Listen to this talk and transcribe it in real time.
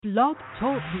Blog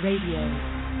Talk Radio.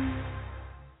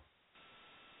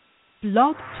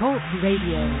 Blog Talk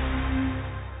Radio.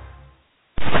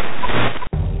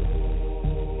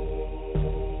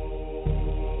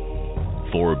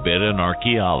 Forbidden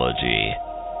archaeology,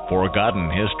 forgotten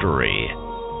history,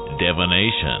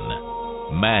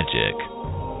 divination, magic,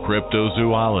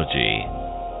 cryptozoology,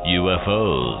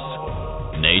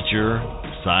 UFOs, nature,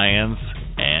 science,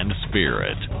 and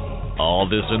spirit. All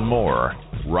this and more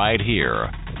right here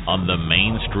on the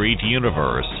Main Street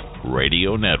Universe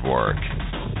Radio Network.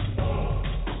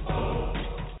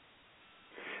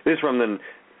 This is from the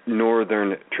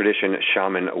Northern Tradition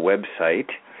Shaman website.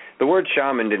 The word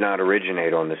shaman did not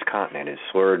originate on this continent. It's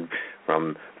slurred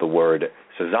from the word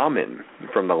Sazamin,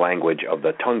 from the language of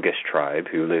the Tungus tribe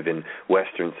who live in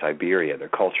western Siberia. Their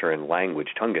culture and language,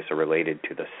 Tungus, are related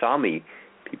to the Sami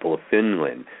people of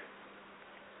Finland.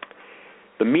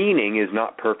 The meaning is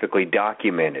not perfectly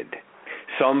documented.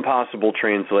 Some possible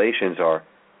translations are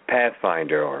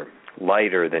pathfinder or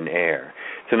lighter than air.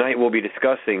 Tonight we'll be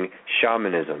discussing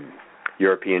shamanism,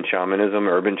 European shamanism,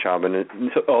 urban shamanism,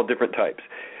 all different types,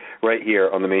 right here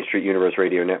on the Main Street Universe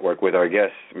Radio Network with our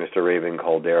guest, Mr. Raven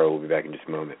Kaldera. We'll be back in just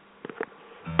a moment.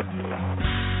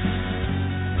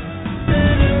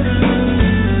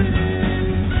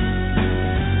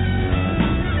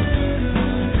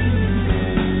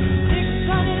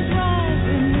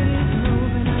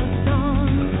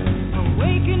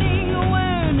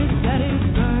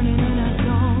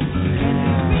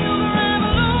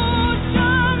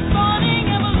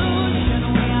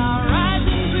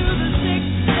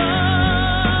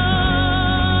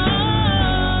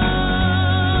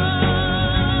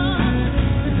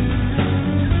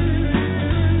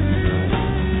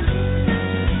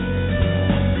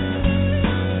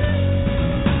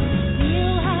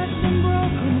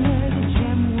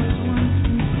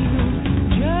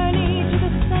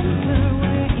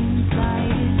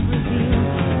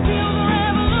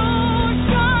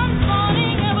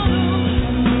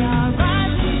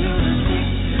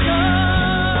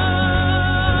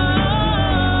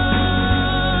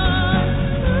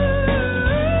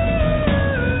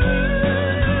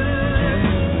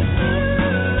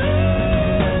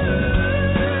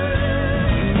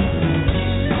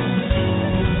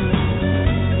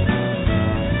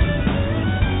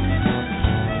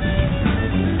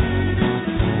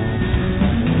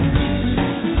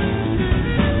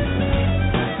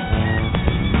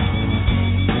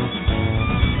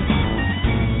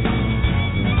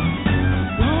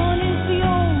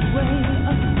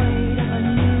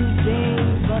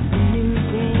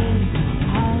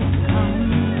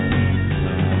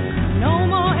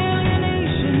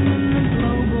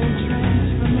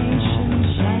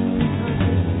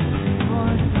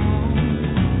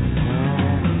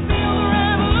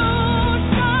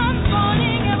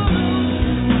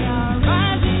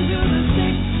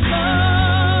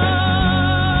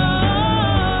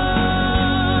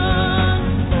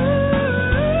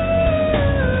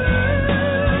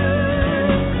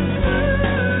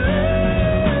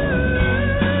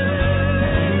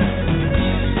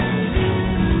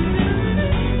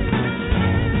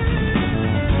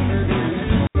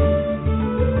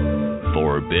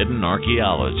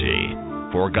 Archaeology,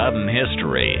 forgotten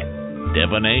history,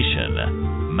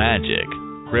 divination, magic,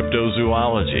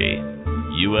 cryptozoology,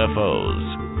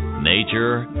 UFOs,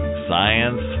 nature,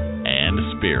 science,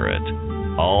 and spirit.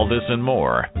 All this and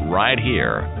more right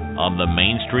here on the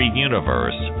Main Street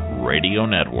Universe Radio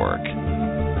Network.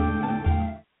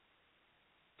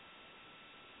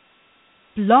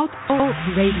 Blog Talk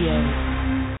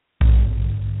Radio.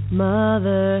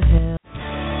 Mother Hell.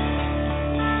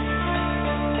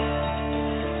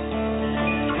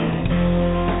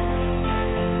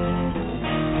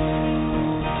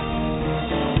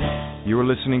 You are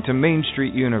listening to Main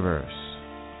Street Universe,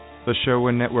 the show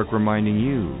and network reminding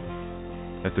you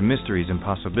that the mysteries and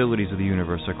possibilities of the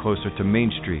universe are closer to Main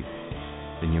Street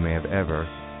than you may have ever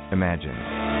imagined.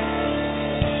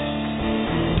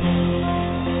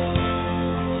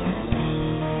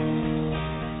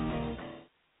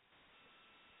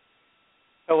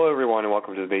 Hello, everyone, and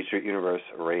welcome to the Main Street Universe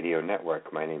Radio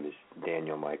Network. My name is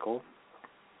Daniel Michael,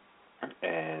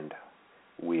 and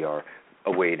we are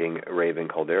awaiting Raven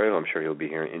Kaldera. I'm sure he'll be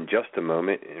here in just a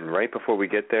moment. And right before we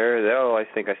get there, I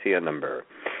think I see a number.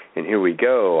 And here we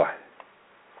go.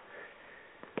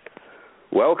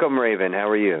 Welcome, Raven. How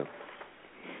are you?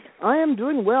 I am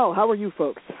doing well. How are you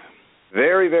folks?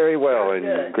 Very, very well. Very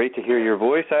and good. Great to hear your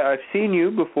voice. I've seen you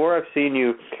before. I've seen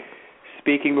you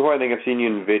speaking before. I think I've seen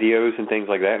you in videos and things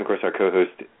like that. And, of course, our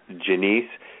co-host, Janice,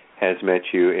 has met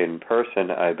you in person,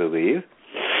 I believe.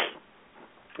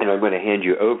 And I'm going to hand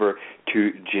you over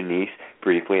to Janice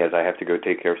briefly, as I have to go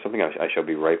take care of something. I shall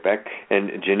be right back.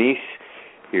 And Janice,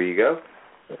 here you go.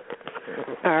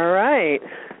 All right.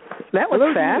 That was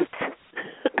fast.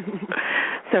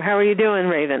 So how are you doing,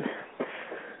 Raven?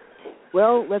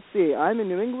 Well, let's see. I'm in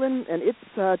New England, and it's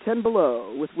 10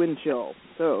 below with wind chill.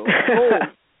 So cold.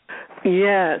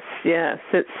 Yes.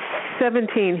 It's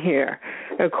 17 here,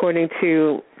 according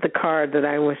to the card that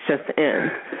I was just in.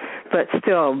 But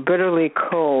still, bitterly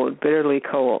cold.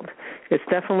 It's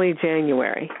definitely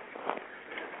January.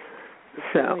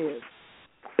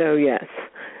 So yes.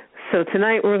 So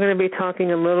tonight we're going to be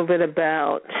talking a little bit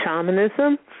about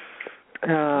shamanism,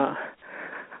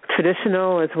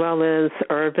 traditional as well as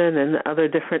urban and other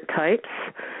different types,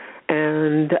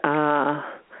 and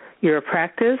your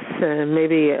practice and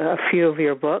maybe a few of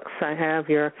your books. I have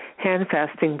your hand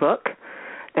fasting book,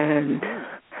 and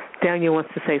Daniel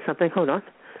wants to say something. Hold on.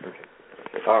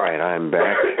 All right, I'm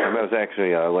back. I was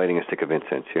actually lighting a stick of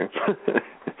incense here.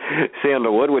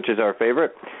 Sandalwood, which is our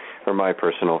favorite, or my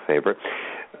personal favorite,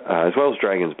 as well as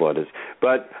Dragon's Blood is.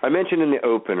 But I mentioned in the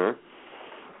opener,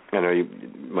 I know you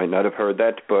might not have heard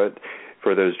that, but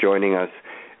for those joining us,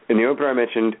 in the opener I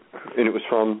mentioned, and it was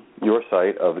from your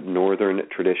site of Northern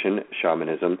Tradition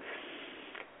Shamanism,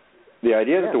 the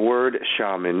idea that the word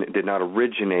shaman did not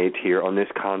originate here on this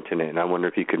continent, and I wonder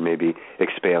if you could maybe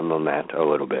expand on that a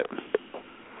little bit.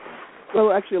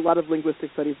 Well, actually, a lot of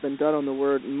linguistic studies have been done on the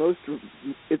word.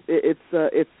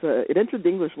 It entered the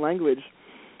English language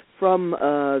from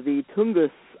the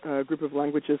Tungus group of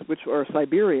languages, which are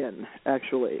Siberian,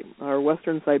 actually, or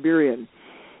Western Siberian.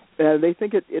 They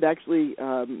think it actually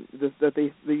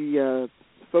the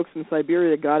folks in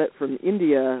Siberia got it from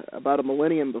India about a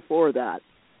millennium before that.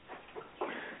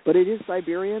 But it is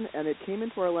Siberian, and it came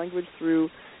into our language through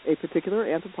a particular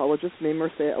anthropologist named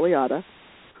Mircea Eliade,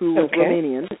 who was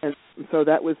Romanian, and so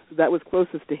that was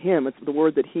closest to him. It's the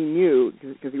word that he knew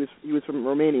because he was from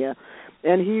Romania,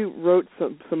 and he wrote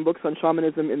some books on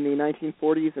shamanism in the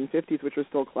 1940s and 50s, which are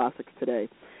still classics today.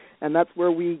 And that's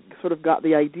where we sort of got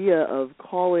the idea of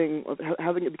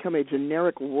having it become a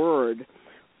generic word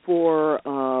for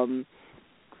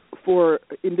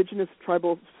indigenous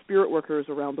tribal spirit workers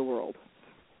around the world.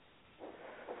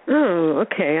 Oh,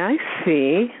 okay, I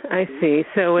see.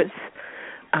 So it's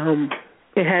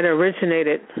it had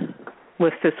originated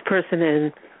with this person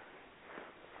in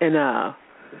I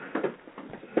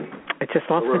just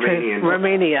lost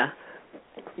Romania.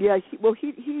 Yeah, he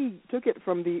took it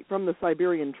from the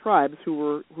Siberian tribes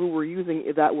who were using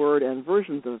that word and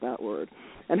versions of that word,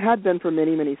 and had been for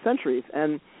many, many centuries.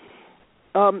 And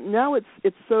now it's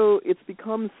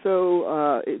become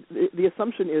so. The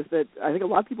assumption is that I think a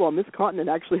lot of people on this continent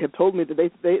actually have told me that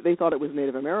they thought it was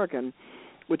Native American,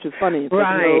 which is funny. It's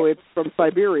right. No, it's from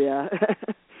Siberia,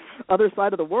 other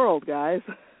side of the world, guys.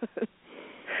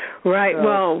 Right.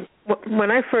 Well,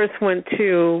 when I first went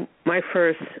to my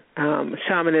first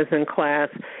shamanism class,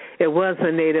 it was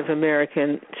a Native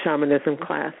American shamanism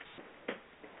class.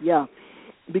 Yeah,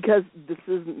 because this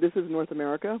is North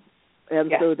America,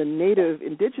 and so the native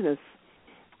indigenous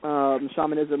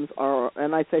shamanisms are,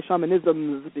 and I say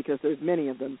shamanisms because there's many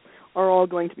of them, are all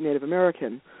going to be Native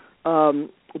American.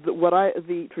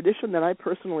 The tradition that I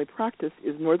personally practice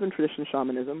is Northern Tradition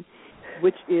Shamanism,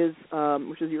 which is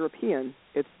European.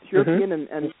 It's European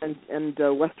and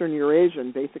Western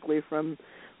Eurasian, basically from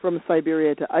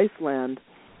Siberia to Iceland,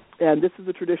 and this is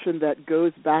a tradition that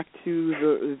goes back to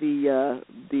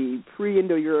the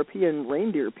pre-Indo-European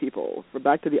reindeer people,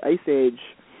 back to the Ice Age,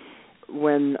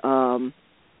 when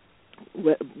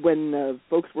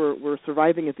folks were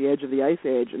surviving at the edge of the Ice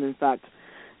Age. And in fact,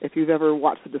 if you've ever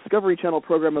watched the Discovery Channel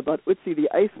program about Ötzi the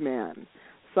Iceman,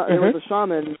 there was a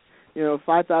shaman,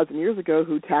 5,000 years ago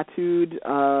who tattooed,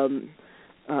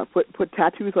 put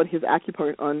tattoos on his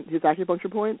acupuncture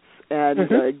points and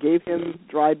gave him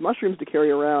dried mushrooms to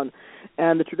carry around.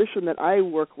 And the tradition that I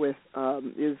work with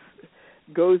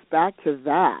goes back to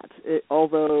that,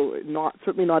 although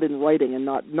certainly not in writing and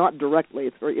not directly.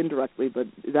 It's very indirectly, but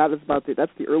that's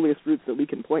the earliest roots that we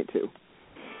can point to.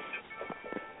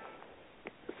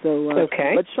 So,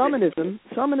 but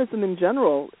shamanism in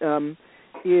general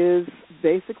is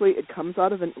basically, it comes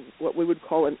out of what we would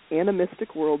call an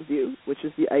animistic worldview, which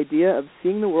is the idea of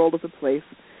seeing the world as a place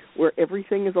where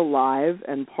everything is alive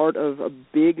and part of a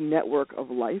big network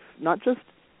of life, not just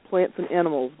plants and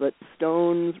animals, but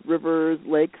stones, rivers,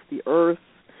 lakes, the earth,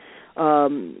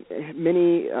 some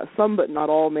but not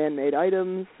all man-made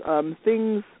items.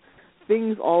 Things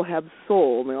all have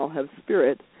soul, they all have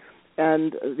spirit.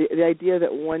 And the idea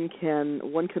that one can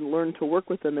learn to work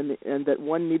with them, and that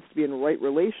one needs to be in right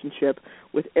relationship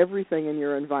with everything in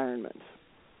your environment.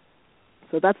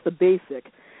 So that's the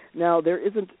basic. Now, there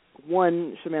isn't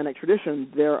one shamanic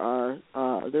tradition. There are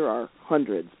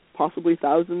hundreds, possibly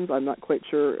thousands. I'm not quite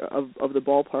sure of the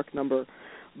ballpark number,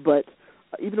 but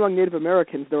even among Native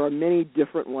Americans, there are many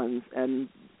different ones, and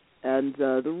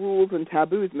the rules and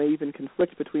taboos may even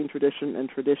conflict between tradition and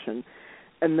tradition.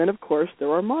 And then, of course, there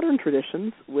are modern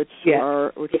traditions which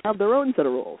have their own set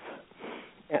of rules.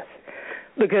 Yes,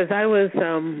 because I was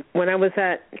when I was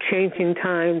at Changing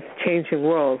Times, Changing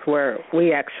Worlds, where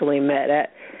we actually met at,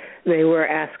 they were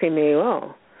asking me,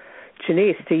 "Oh,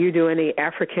 Janice, do you do any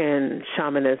African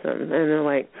shamanism?" And they're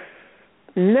like,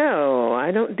 "No,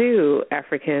 I don't do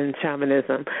African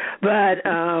shamanism," but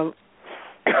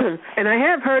and I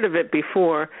have heard of it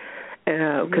before,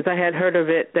 because I had heard of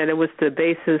it that it was the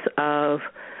basis of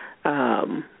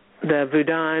the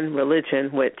Voodoo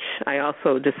religion, which I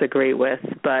also disagree with,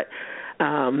 but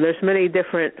there's many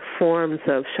different forms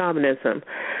of shamanism.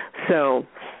 So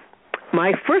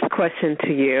my first question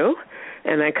to you,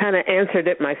 and I kind of answered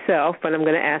it myself, but I'm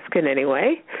going to ask it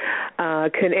anyway,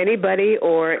 can anybody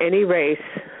or any race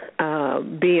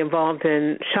be involved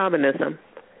in shamanism?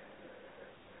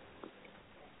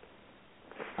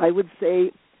 I would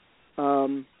say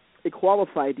a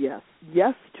qualified yes.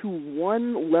 Yes to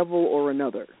one level or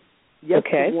another. Yes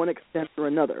to one extent or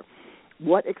another.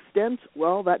 What extent?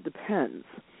 Well, that depends.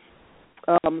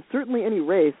 Certainly any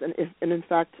race, and in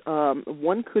fact,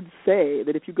 one could say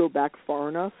that if you go back far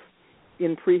enough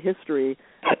in prehistory,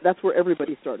 that's where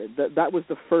everybody started. That was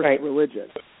the first religion.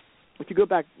 If you go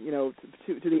back, to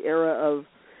the era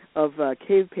of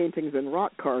cave paintings and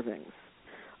rock carvings,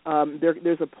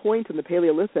 there's a point in the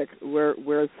Paleolithic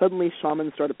where suddenly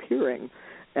shamans start appearing,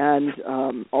 and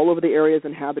all over the areas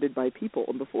inhabited by people.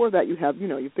 And before that, you have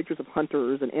pictures of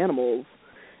hunters and animals,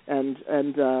 and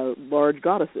large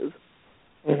goddesses.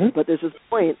 Mm-hmm. But there's this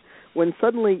point when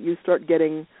suddenly you start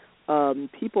getting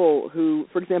people who,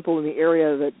 for example, in the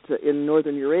area that in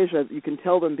northern Eurasia, you can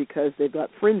tell them because they've got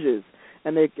fringes,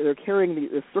 and they're carrying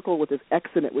this circle with this X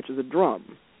in it, which is a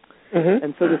drum. Mm-hmm.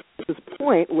 And so this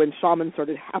point when shamans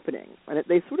started happening, and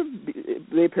they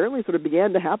apparently sort of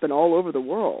began to happen all over the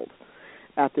world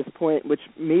at this point, which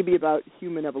may be about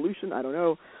human evolution, I don't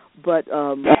know, but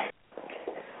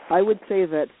I would say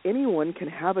that anyone can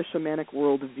have a shamanic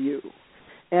worldview.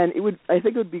 And I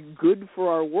think it would be good for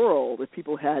our world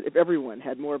if everyone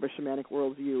had more of a shamanic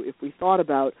worldview, if we thought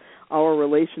about our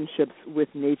relationships with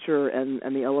nature and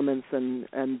the elements and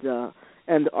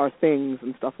our things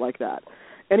and stuff like that.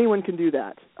 Anyone can do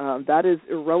that. That is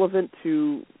irrelevant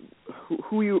to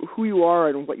who you are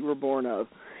and what you were born of.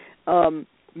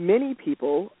 Many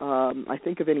people, I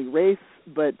think of any race,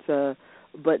 but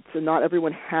not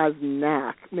everyone has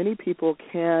knack. Many people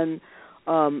can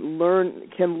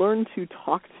learn to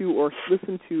talk to or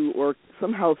listen to or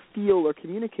somehow feel or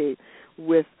communicate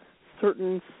with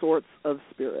certain sorts of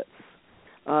spirits.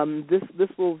 This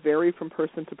will vary from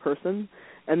person to person,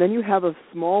 and then you have a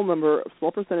small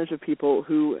percentage of people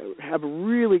who have a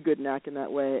really good knack in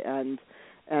that way, and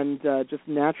just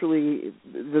naturally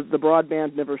the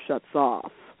broadband never shuts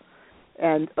off.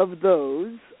 And of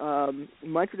those,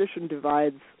 my tradition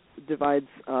divides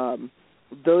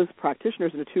those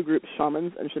practitioners into two groups: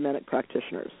 shamans and shamanic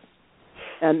practitioners.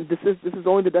 And this is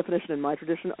only the definition in my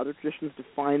tradition. Other traditions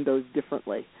define those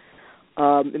differently.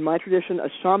 In my tradition, a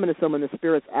shaman is someone the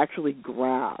spirits actually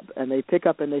grab, and they pick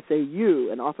up and they say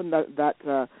 "you," and often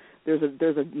that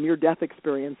there's a near-death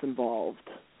experience involved,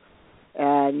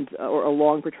 and or a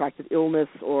long protracted illness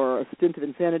or a stint of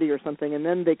insanity or something, and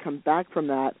then they come back from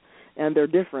that and they're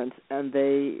different, and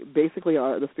they basically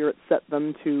the spirits set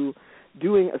them to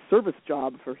doing a service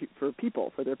job for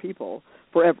their people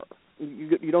forever.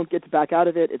 You don't get to back out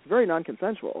of it. It's very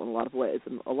non-consensual in a lot of ways,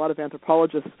 and a lot of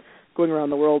anthropologists going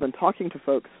around the world and talking to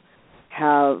folks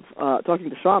talking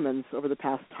to shamans over the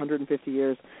past 150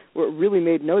 years, really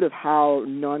made note of how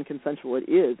non-consensual it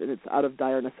is, and it's out of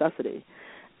dire necessity.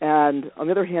 And on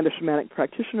the other hand, a shamanic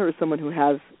practitioner is someone who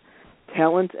has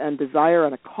talent and desire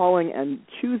and a calling and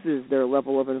chooses their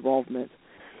level of involvement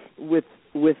with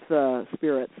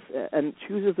spirits, and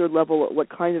chooses their level,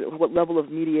 what level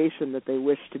of mediation that they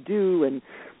wish to do, and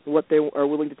what they are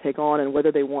willing to take on, and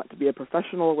whether they want to be a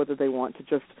professional or whether they want to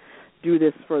just do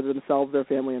this for themselves, their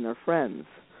family, and their friends.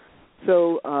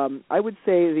 So I would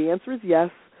say the answer is yes,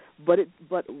 but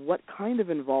what kind of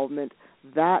involvement,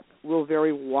 that will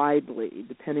vary widely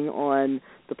depending on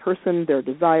the person, their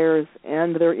desires,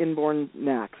 and their inborn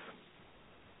knacks.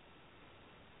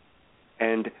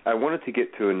 And I wanted to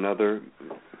get to another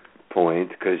point,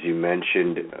 because you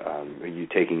mentioned you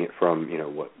taking it from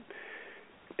what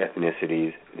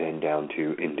ethnicities, then down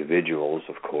to individuals,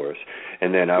 of course.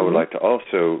 And then I would like to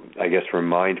also, I guess,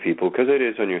 remind people, because it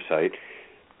is on your site,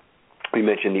 we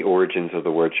mentioned the origins of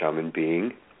the word shaman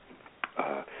being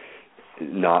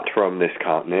not from this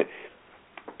continent.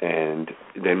 And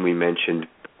then we mentioned,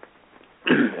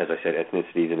 as I said,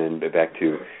 ethnicities, and then back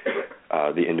to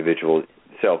the individual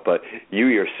self. But you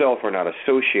yourself are not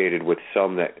associated with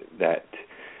some that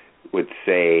would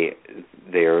say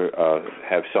they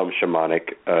have some shamanic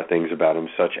things about them,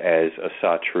 such as a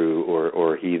Satru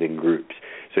or heathen groups.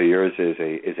 So yours is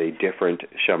a different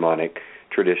shamanic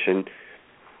tradition.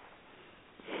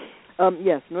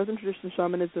 Yes, Northern tradition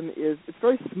shamanism it's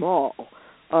very small.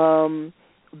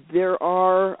 There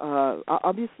are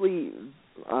obviously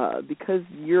because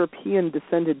European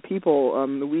descended people,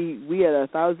 we had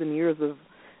 1,000 years of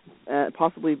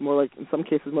possibly more like, in some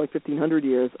cases, more like 1,500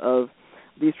 years of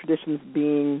these traditions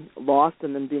being lost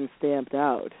and then being stamped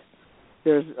out.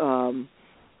 There's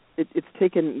it's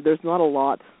taken. There's not a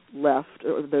lot left.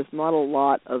 Or there's not a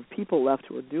lot of people left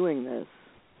who are doing this.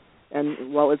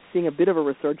 And while it's seeing a bit of a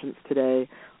resurgence today,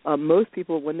 most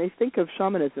people, when they think of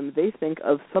shamanism, they think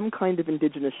of some kind of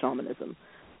indigenous shamanism.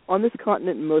 On this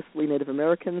continent, mostly Native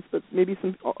Americans, but maybe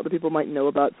some other people might know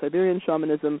about Siberian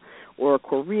shamanism, or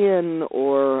Korean,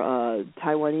 or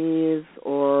Taiwanese,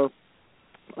 or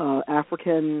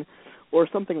African, or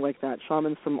something like that.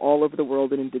 Shamans from all over the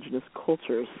world in indigenous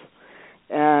cultures.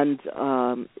 And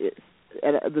the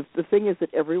thing is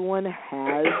that everyone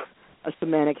has a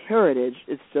shamanic heritage.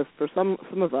 It's just for some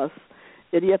of us,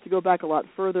 you have to go back a lot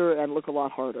further and look a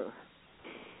lot harder.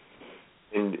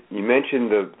 And you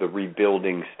mentioned the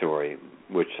rebuilding story,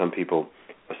 which some people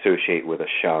associate with a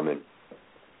shaman.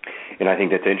 And I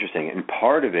think that's interesting. And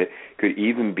part of it could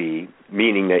even be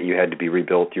meaning that you had to be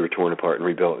rebuilt, you were torn apart and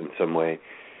rebuilt in some way.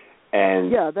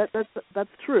 And yeah, that's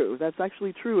true. That's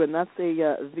actually true, and that's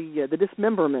the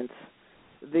dismemberment.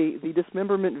 The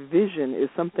dismemberment vision is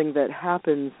something that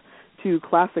happens to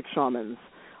classic shamans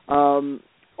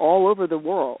all over the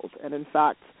world. And in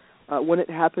fact, when it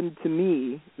happened to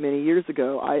me many years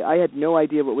ago, I had no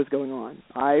idea what was going on.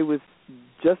 I was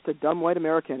just a dumb white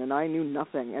American, and I knew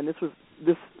nothing. And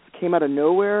this came out of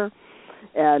nowhere,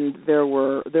 and there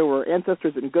were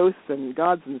ancestors and ghosts and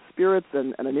gods and spirits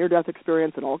and a near-death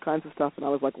experience and all kinds of stuff. And I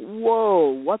was like,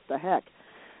 whoa, what the heck?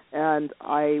 And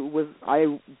I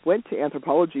went to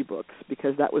anthropology books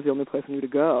because that was the only place I knew to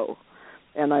go.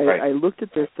 And I looked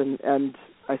at this and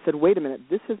I said, wait a minute,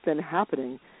 this has been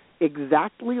happening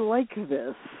exactly like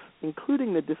this,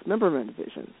 including the dismemberment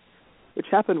vision, which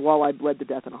happened while I bled to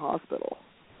death in a hospital.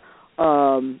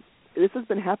 This has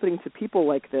been happening to people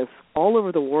like this all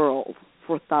over the world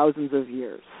for thousands of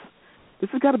years. This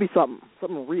has got to be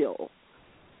something real.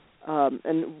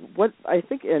 And what I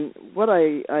think, and what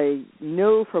I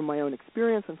know from my own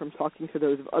experience and from talking to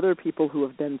those other people who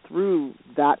have been through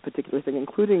that particular thing,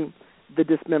 including the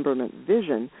dismemberment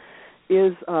vision,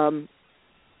 is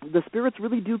the spirits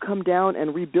really do come down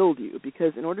and rebuild you,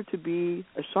 because in order to be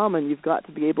a shaman, you've got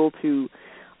to be able to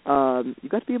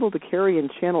carry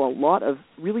and channel a lot of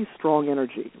really strong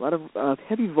energy, a lot of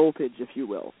heavy voltage, if you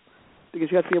will, because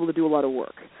you have to be able to do a lot of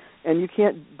work, and you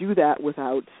can't do that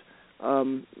without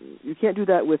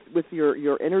with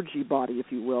your energy body, if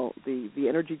you will. The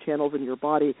energy channels in your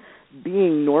body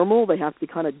being normal, they have to be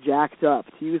kind of jacked up.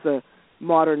 To use a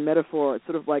modern metaphor, it's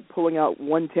sort of like pulling out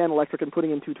 110 electric and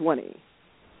putting in 220.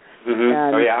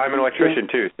 Mm-hmm. I'm an electrician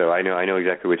too, so I know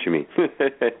exactly what you mean.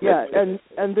 Yeah,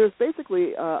 and there's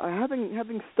basically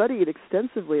having studied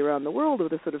extensively around the world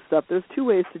with this sort of stuff, there's two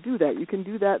ways to do that. You can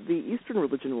do that the Eastern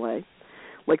religion way,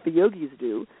 like the yogis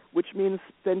do, which means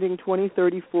spending 20,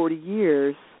 30, 40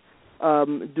 years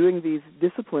doing these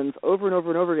disciplines over and over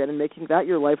and over again and making that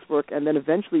your life's work, and then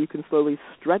eventually you can slowly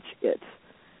stretch it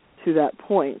to that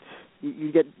point.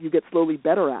 You get slowly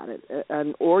better at it,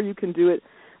 or you can do it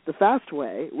the fast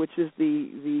way, which is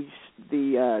the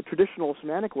traditional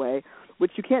shamanic way,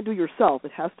 which you can't do yourself.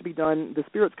 It has to be done. The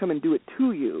spirits come and do it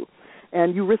to you,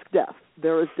 and you risk death.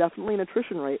 There is definitely an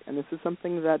attrition rate, and this is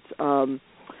something that the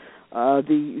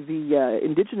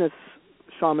indigenous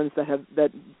shamans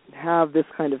that have this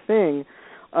kind of thing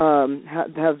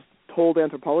have told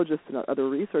anthropologists and other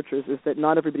researchers is that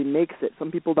not everybody makes it. Some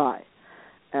people die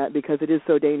because it is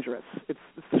so dangerous. It's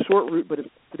a short route, but it's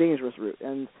a dangerous route,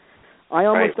 and I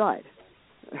almost died.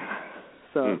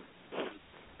 So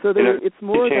it's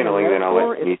more than a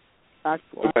metaphor, it's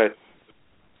actual.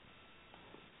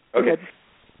 Okay.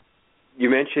 You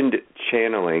mentioned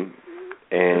channeling,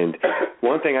 and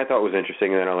one thing I thought was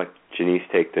interesting, and then I'll let Janice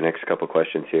take the next couple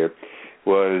questions here,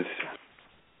 was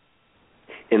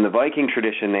in the Viking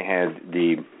tradition they had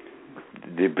the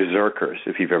the berserkers,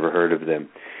 if you've ever heard of them.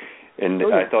 And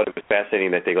I thought it was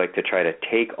fascinating that they like to try to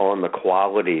take on the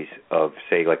qualities of,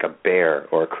 say, like a bear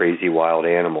or a crazy wild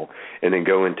animal, and then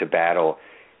go into battle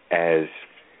as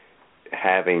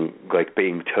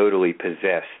being totally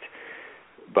possessed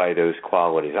by those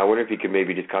qualities. I wonder if you could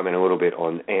maybe just comment a little bit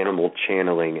on animal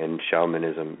channeling and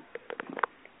shamanism.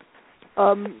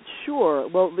 Sure.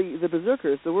 Well, the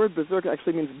berserkers, the word berserker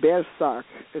actually means bearsak.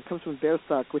 It comes from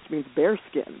bearsak, which means bear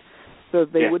skin. So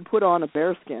they would put on a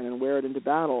bear skin and wear it into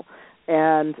battle.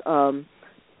 And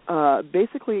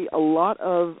basically, a lot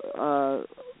of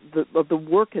the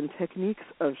work and techniques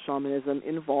of shamanism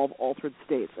involve altered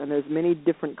states, and there's many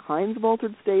different kinds of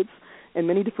altered states and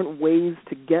many different ways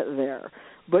to get there.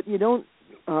 But you don't.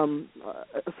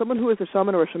 Someone who is a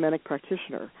shaman or a shamanic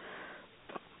practitioner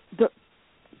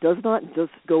does not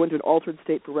just go into an altered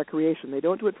state for recreation. They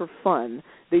don't do it for fun.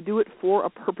 They do it for a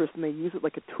purpose, and they use it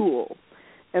like a tool.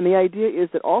 And the idea is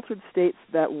that altered states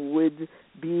that would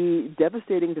be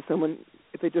devastating to someone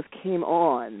if they just came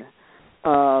on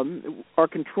are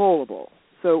controllable.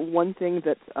 So one thing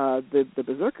that the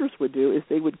berserkers would do is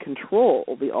they would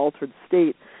control the altered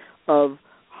state of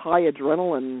high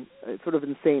adrenaline, sort of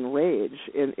insane rage,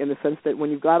 in the sense that when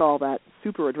you've got all that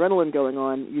super adrenaline going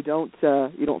on, you don't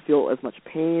feel as much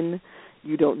pain.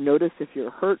 You don't notice if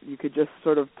you're hurt. You could just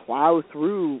sort of plow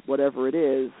through whatever it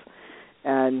is,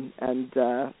 and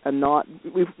not.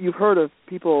 You've heard of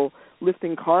people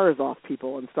lifting cars off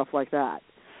people and stuff like that.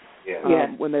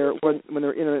 When they're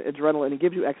in an adrenaline, it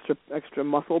gives you extra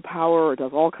muscle power. It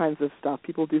does all kinds of stuff.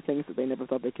 People do things that they never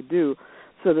thought they could do.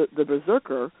 So the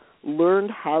berserker learned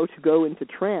how to go into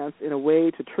trance in a way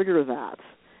to trigger that,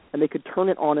 and they could turn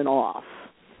it on and off.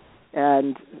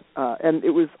 And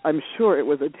it was, I'm sure, it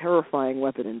was a terrifying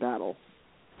weapon in battle.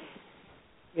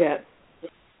 Yeah.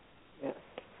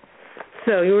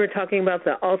 So you were talking about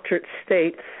the altered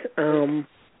states. And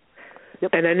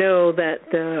I know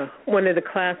that one of the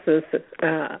classes,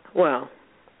 I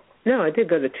did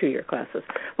go to 2-year classes.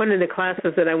 One of the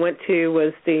classes that I went to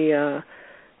was the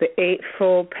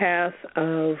Eightfold Path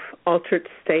of Altered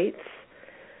States.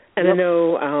 And I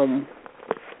know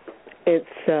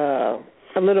it's a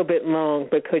little bit long,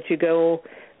 but could you go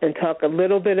and talk a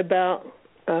little bit about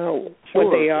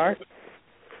what they are?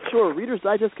 Sure, Reader's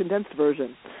Digest condensed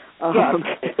version.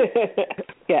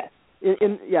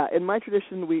 In my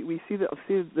tradition, we see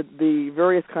the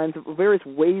various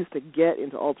ways to get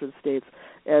into altered states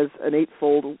as an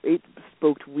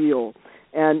eight-spoked wheel,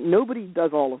 and nobody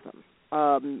does all of them.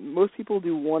 Most people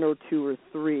do 1 or 2 or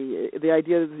 3. The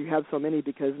idea is you have so many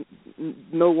because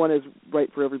no one is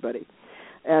right for everybody.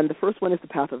 And the first one is the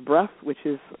path of breath, which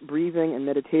is breathing and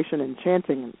meditation and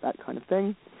chanting and that kind of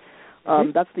thing.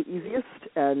 That's the easiest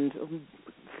and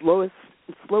slowest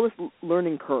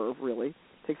learning curve, really.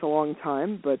 Takes a long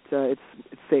time, but it's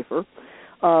safer.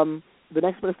 The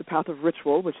next one is the path of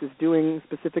ritual, which is doing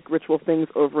specific ritual things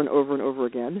over and over and over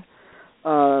again.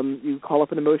 You call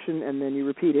up an emotion and then you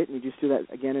repeat it, and you just do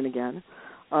that again and again.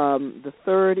 The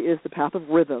third is the path of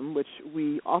rhythm, which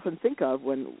we often think of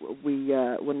when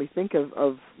we think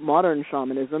of modern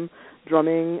shamanism: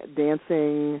 drumming,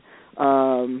 dancing,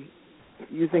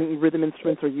 using rhythm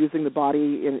instruments or using the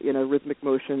body in a rhythmic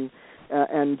motion.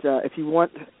 And if you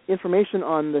want information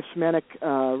on the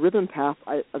shamanic rhythm path,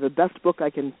 the best book I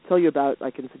can tell you about,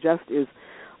 I can suggest, is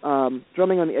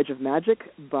Drumming on the Edge of Magic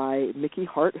by Mickey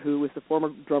Hart, who was the former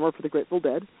drummer for the Grateful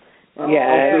Dead. I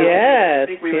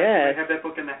think we have that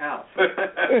book in the house.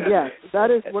 Yes,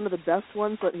 that is one of the best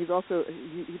ones, but he's also,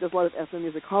 he does a lot of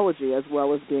ethnomusicology as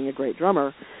well as being a great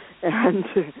drummer. And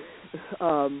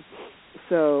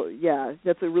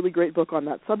that's a really great book on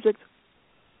that subject.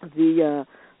 The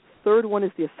third one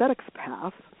is the ascetics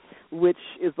path, which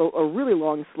is a really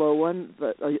long, slow one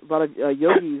that a lot of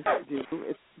yogis do.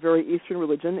 It's very Eastern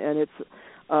religion, and it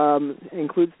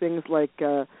includes things like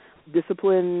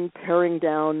discipline, paring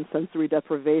down, sensory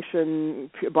deprivation,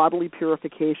 bodily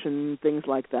purification, things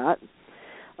like that,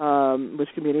 which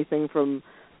can be anything from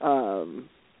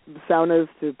saunas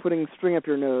to putting string up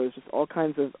your nose, just all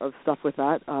kinds of stuff with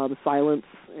that. Silence,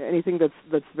 anything that's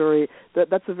a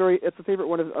favorite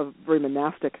one of very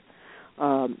monastic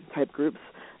type groups.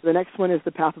 The next one is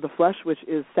the path of the flesh, which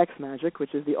is sex magic,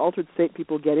 which is the altered state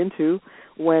people get into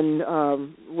when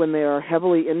they are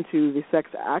heavily into the sex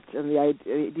act, and the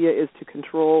idea is to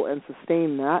control and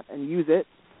sustain that and use it.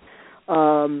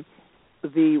 The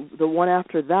one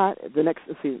after that, the next,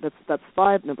 that's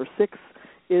 5. Number 6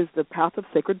 is the path of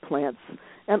sacred plants,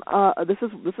 and this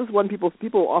is one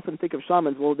people often think of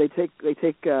shamans. Well, they take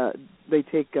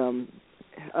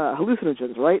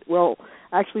hallucinogens, right? Well,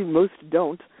 actually, most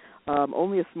don't.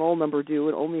 Only a small number do,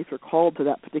 and only if you're called to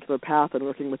that particular path and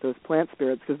working with those plant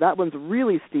spirits, because that one's a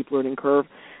really steep learning curve,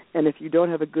 and if you don't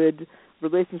have a good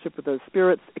relationship with those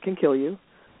spirits, it can kill you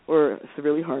or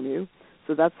severely harm you.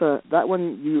 So that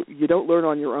one you don't learn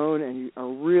on your own, and you are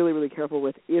really, really careful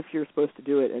with if you're supposed to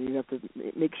do it, and you have to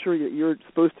make sure you're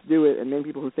supposed to do it, and many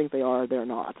people who think they are, they're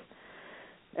not.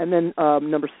 And then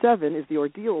number 7 is the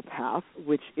ordeal path,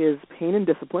 which is pain and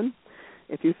discipline.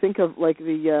 If you think of like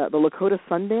the Lakota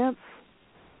sun dance,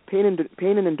 pain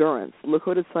and endurance,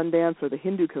 Lakota sun dance, or the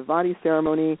Hindu Kavadi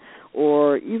ceremony,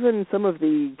 or even some of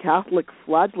the Catholic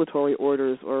flagellatory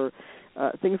orders, or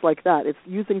things like that. It's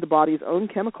using the body's own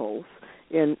chemicals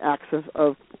in acts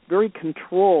of very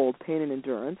controlled pain and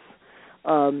endurance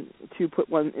to put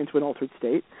one into an altered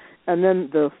state. And then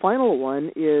the final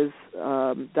one is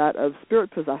that of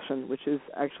spirit possession, which is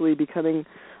actually becoming,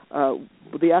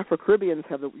 the Afro-Caribbeans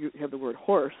have the word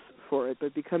horse for it,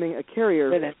 but becoming a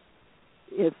carrier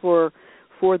for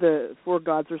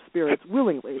gods or spirits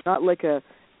willingly, not like an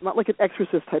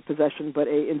exorcist type possession, but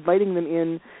inviting them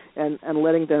in and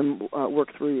letting them work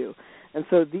through you. And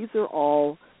so these are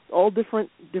all different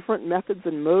methods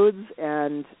and modes,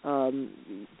 and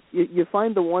you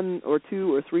find the 1 or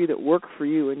 2 or 3 that work for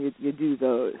you, and you do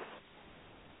those.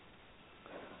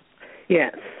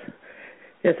 Yes,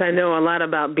 I know a lot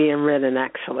about being ridden,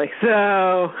 actually.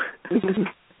 So,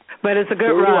 but it's a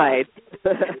good ride.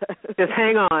 Just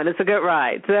hang on, it's a good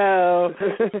ride.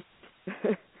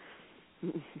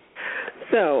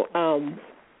 So,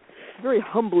 very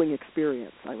humbling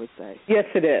experience, I would say. Yes,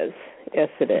 it is.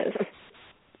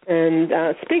 And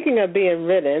speaking of being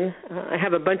ridden, I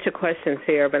have a bunch of questions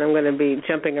here, but I'm going to be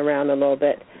jumping around a little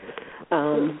bit.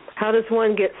 How does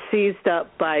one get seized up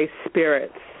by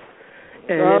spirits?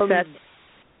 And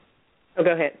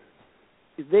go ahead.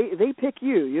 They pick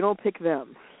you. You don't pick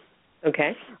them.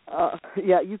 Okay.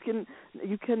 You can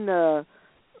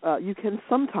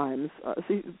sometimes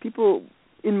see people.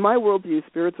 In my worldview,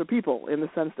 spirits are people, in the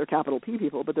sense they're capital P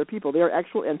people, but they're people. They are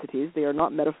actual entities. They are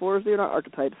not metaphors. They are not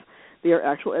archetypes. They are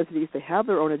actual entities. They have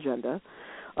their own agenda.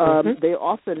 They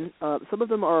often, some of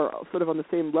them are sort of on the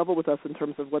same level with us in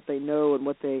terms of what they know and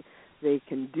what they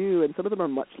can do, and some of them are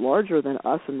much larger than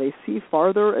us, and they see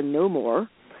farther and know more,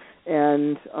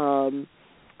 and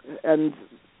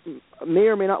may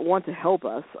or may not want to help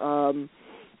us.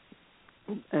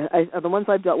 The ones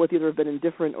I've dealt with either have been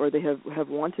indifferent or they have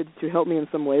wanted to help me in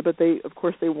some way, but they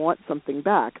want something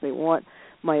back. They want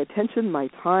my attention, my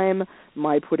time,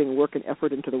 my putting work and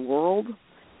effort into the world.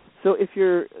 So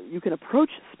you can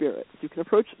approach spirits. You can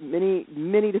approach many,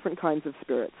 many different kinds of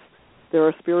spirits. There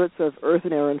are spirits of earth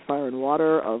and air and fire and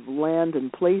water, of land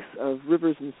and place, of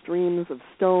rivers and streams, of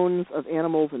stones, of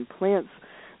animals and plants.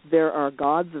 There are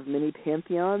gods of many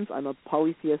pantheons. I'm a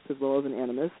polytheist as well as an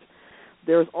animist.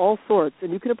 There's all sorts,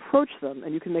 and you can approach them,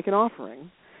 and you can make an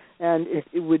offering. And if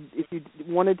you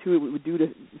wanted to, it would do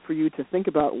for you to think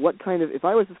about what kind of, if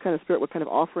I was this kind of spirit, what kind of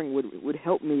offering would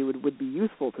help me, would be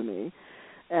useful to me.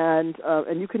 And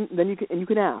you can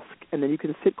ask, and then you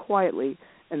can sit quietly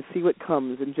and see what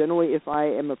comes. And generally, if I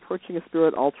am approaching a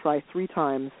spirit, I'll try 3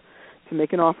 times to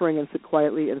make an offering and sit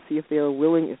quietly and see if they are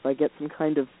willing. If I get some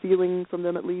kind of feeling from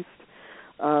them, at least.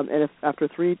 And if after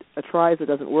 3 tries it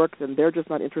doesn't work, then they're just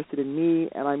not interested in me,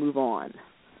 and I move on.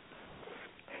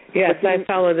 Yes, I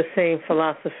follow the same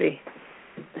philosophy,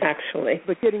 actually.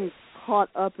 But getting caught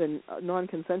up in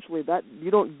non-consensually, that you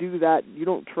don't do that. You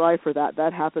don't try for that.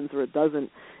 That happens or it doesn't.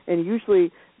 And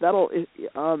usually that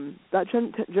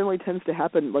generally tends to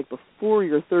happen like before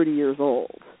you're 30 years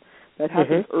old. That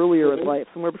happens earlier in life,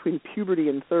 somewhere between puberty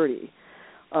and 30.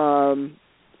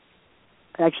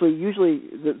 Actually, usually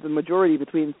the majority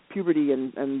between puberty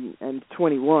and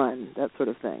 21, that sort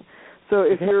of thing. So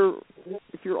if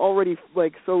you're already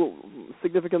like so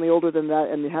significantly older than that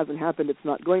and it hasn't happened, it's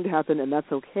not going to happen, and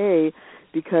that's okay,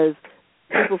 because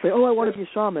people say, "Oh, I want to be a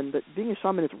shaman," but being a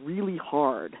shaman is really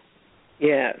hard.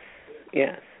 Yes.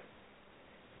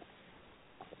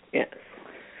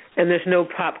 And there's no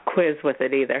pop quiz with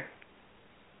it either.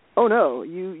 Oh no,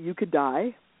 you could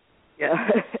die. Yeah.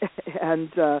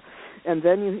 And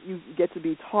then you get to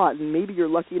be taught, and maybe you're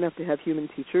lucky enough to have human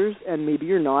teachers, and maybe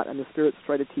you're not, and the spirits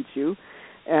try to teach you,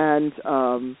 and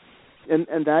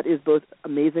that is both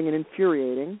amazing and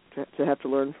infuriating to have to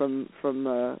learn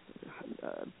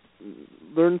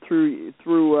learn through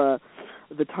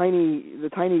the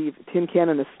tiny tin can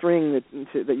and a string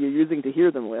that you're using to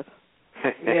hear them with.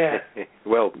 Yeah.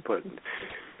 Well put.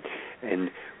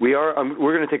 And we're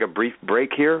going to take a brief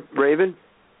break here, Raven.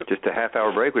 Just a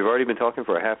half-hour break. We've already been talking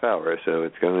for a half hour, so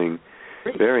it's going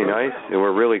very nice. And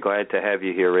we're really glad to have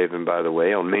you here, Raven, by the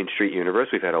way, on Main Street Universe.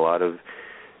 We've had a lot of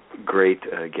great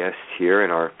guests here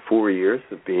in our 4 years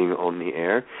of being on the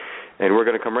air. And we're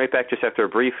going to come right back just after a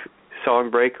brief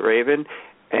song break, Raven,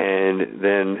 and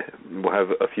then we'll have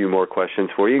a few more questions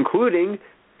for you, including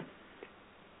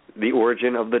the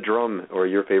origin of the drum or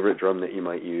your favorite drum that you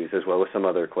might use, as well as some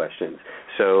other questions.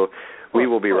 So we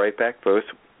will be right back, folks,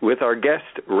 with our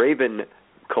guest, Raven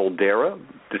Kaldera,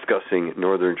 discussing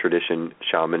Northern tradition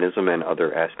shamanism and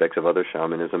other aspects of other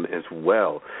shamanism as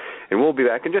well. And we'll be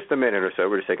back in just a minute or so.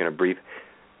 We're just taking a brief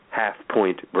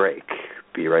half-point break.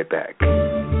 Be right back.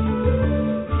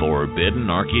 Forbidden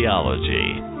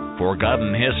archaeology,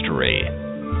 forgotten history,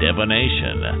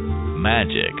 divination,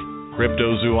 magic,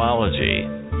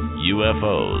 cryptozoology,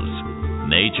 UFOs,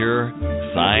 nature,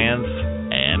 science,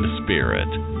 and spirit.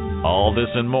 All this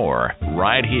and more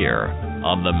right here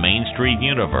on the Main Street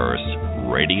Universe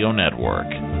Radio Network.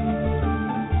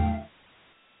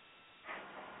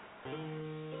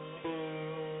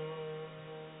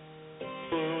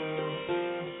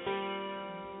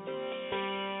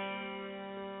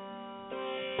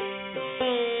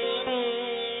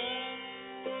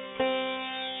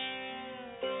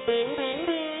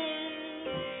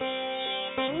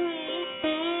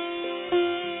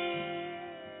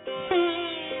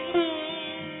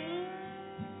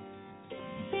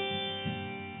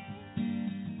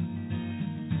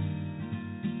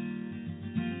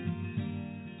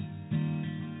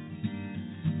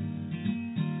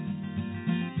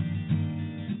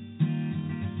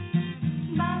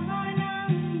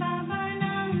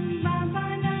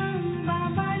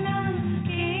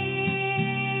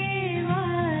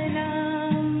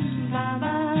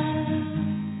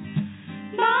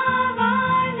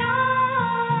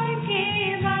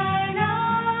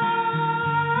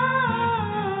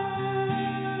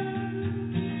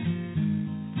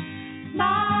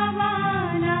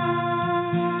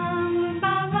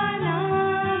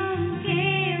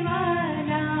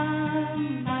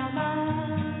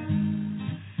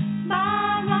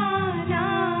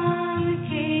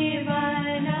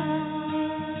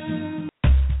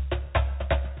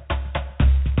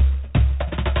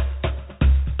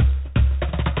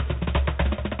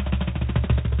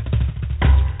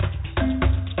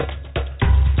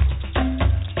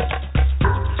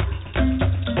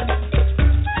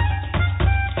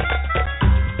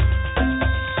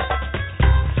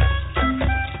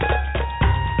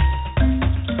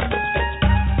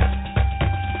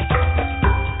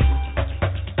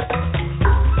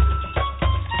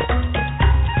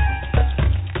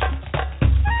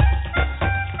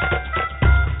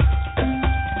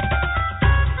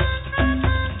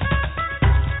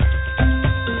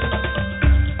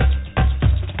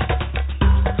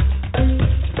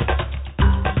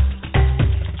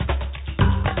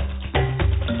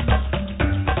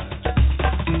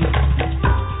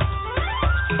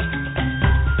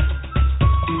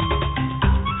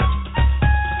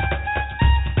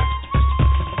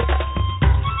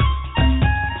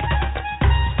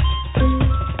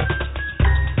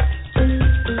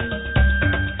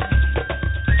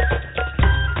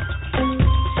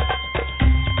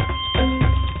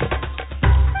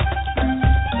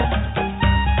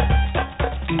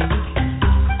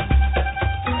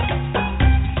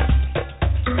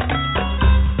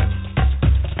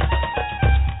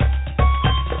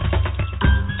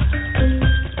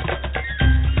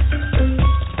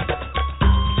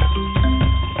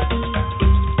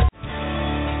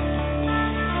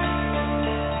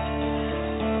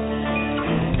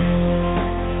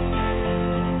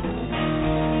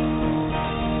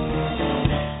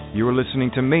 You are listening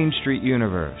to Main Street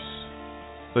Universe,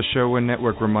 the show and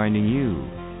network reminding you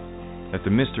that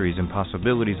the mysteries and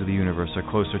possibilities of the universe are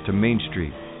closer to Main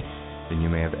Street than you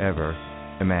may have ever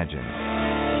imagined.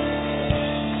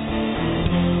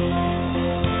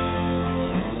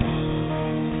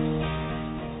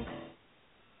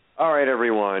 All right,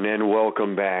 everyone, and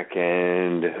welcome back.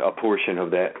 And a portion of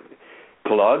that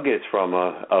plug is from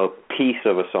a piece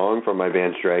of a song from my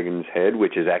band Dragon's Head,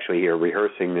 which is actually here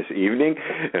rehearsing this evening,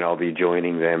 and I'll be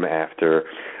joining them after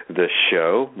the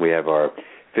show. We have our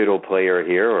fiddle player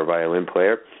here, or violin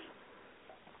player,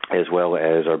 as well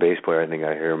as our bass player. I think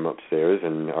I hear him upstairs,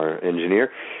 and our engineer.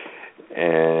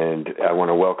 And I want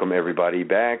to welcome everybody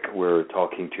back. We're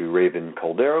talking to Raven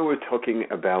Kaldera. We're talking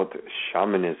about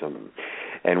shamanism.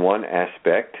 And one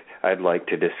aspect I'd like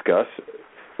to discuss,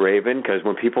 Raven, because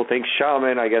when people think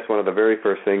shaman, I guess one of the very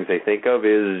first things they think of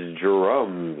is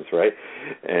drums, right?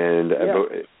 And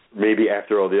maybe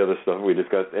after all the other stuff we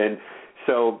discussed. And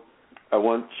so I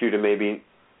want you to maybe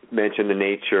mention the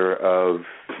nature of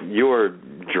your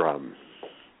drum.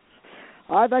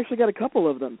 I've actually got a couple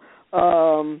of them.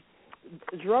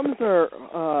 drums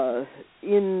are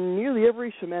in nearly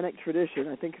every shamanic tradition.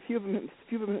 I think a few of them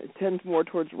tend more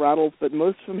towards rattles, but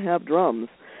most of them have drums.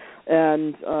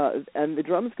 And the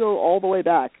drums go all the way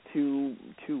back to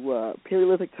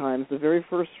Paleolithic times. The very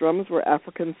first drums were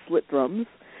African slit drums,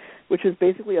 which is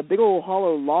basically a big old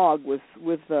hollow log with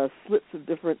slits of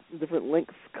different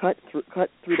lengths cut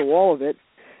through the wall of it.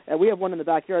 And we have one in the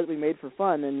backyard that we made for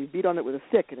fun, and you beat on it with a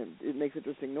stick, and it makes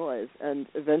interesting noise. And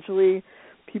eventually,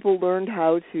 people learned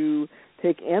how to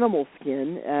take animal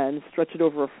skin and stretch it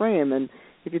over a frame. And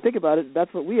if you think about it,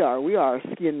 that's what we are. We are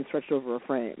skin stretched over a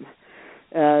frame.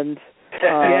 And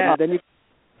then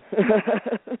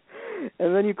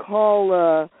you call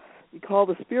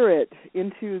the spirit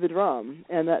into the drum,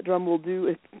 and that drum will do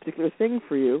a particular thing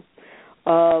for you.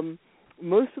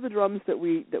 Most of the drums that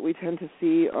we tend to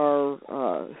see are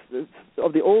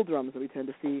of the old drums that we tend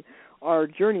to see are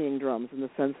journeying drums, in the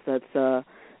sense that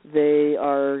they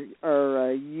are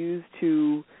used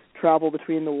to travel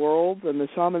between the worlds, and the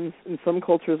shamans in some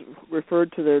cultures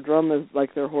referred to their drum as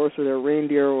like their horse or their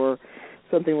reindeer or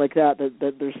something like that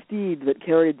their steed that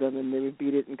carried them, and they would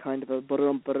beat it in kind of a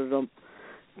ba-da-dum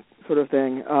sort of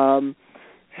thing.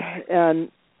 And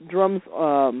drums.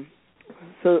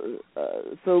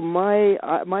 So my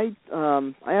I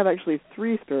have actually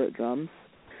 3 spirit drums,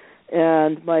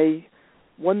 and my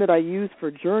one that I use for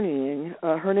journeying,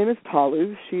 her name is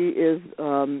Talu. She is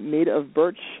made of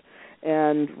birch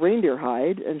and reindeer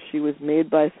hide, and she was made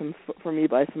for me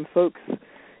by some folks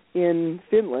in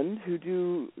Finland who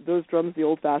do those drums the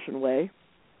old-fashioned way.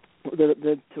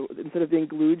 Instead of being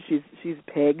glued, she's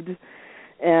pegged.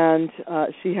 And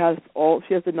she has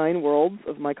the 9 worlds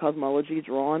of my cosmology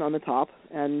drawn on the top,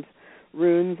 and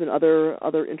runes and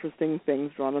other interesting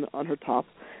things drawn on her top.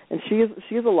 And she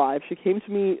is alive. She came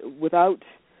to me without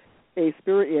a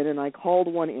spirit in, and I called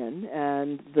one in.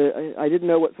 And I didn't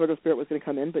know what sort of spirit was going to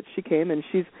come in, but she came, and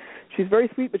she's very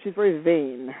sweet, but she's very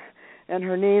vain. And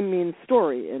her name means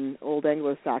story in Old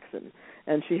Anglo-Saxon.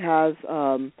 And she has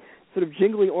sort of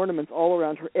jingly ornaments all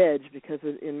around her edge, because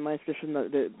in my tradition,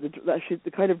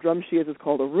 the kind of drum she is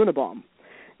called a runabomb,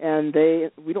 and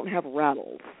we don't have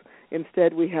rattles.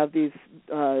 Instead, we have these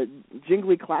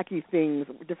jingly, clacky things,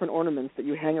 different ornaments that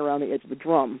you hang around the edge of the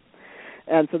drum,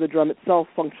 and so the drum itself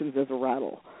functions as a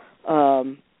rattle.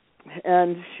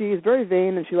 And she's very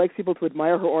vain, and she likes people to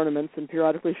admire her ornaments, and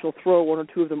periodically she'll throw 1 or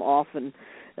 2 of them off, and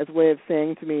as a way of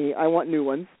saying to me, I want new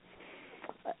ones.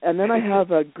 And then I have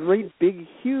a great, big,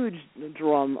 huge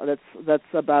drum that's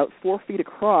about 4 feet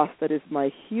across. That is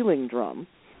my healing drum,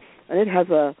 and it has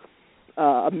a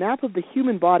map of the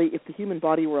human body. If the human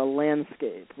body were a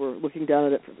landscape, we're looking down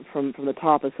at it from the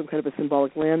top as some kind of a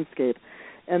symbolic landscape.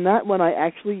 And that one I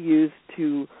actually use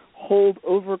to hold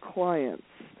over clients,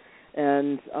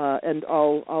 and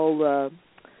I'll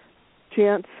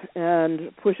chant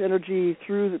and push energy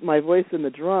through my voice in the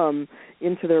drum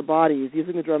into their bodies,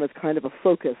 using the drum as kind of a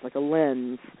focus, like a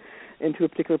lens, into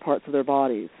particular parts of their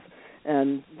bodies.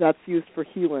 And that's used for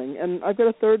healing. And I've got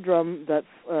a 3rd drum that's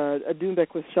a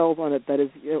doombeck with shells on it, that is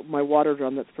my water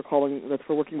drum, that's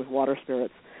for working with water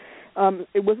spirits.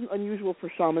 It wasn't unusual for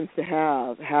shamans to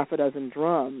have half a dozen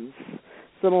drums.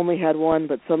 Some only had 1,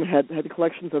 but some had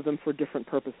collections of them for different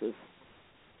purposes.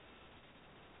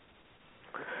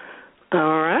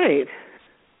 All right.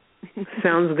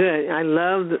 Sounds good. I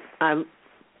love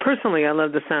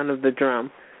the sound of the drum.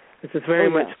 It's just very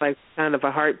much like the sound of a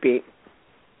heartbeat.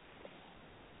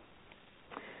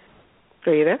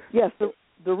 Are you there? Yes,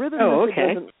 the rhythm. Oh,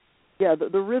 okay.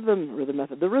 The rhythm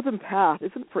method. The rhythm path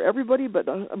isn't for everybody, but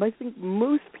I think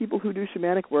most people who do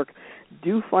shamanic work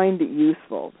do find it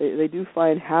useful. They do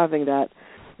find having that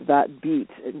beat,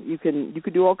 and you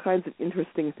could do all kinds of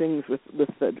interesting things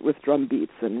with drum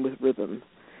beats and with rhythm.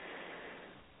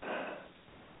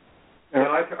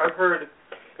 I've heard.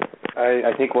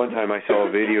 I think one time I saw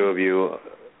a video of you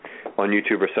on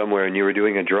YouTube or somewhere, and you were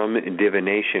doing a drum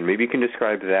divination. Maybe you can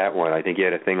describe that one. I think you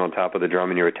had a thing on top of the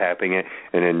drum, and you were tapping it,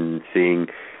 and then seeing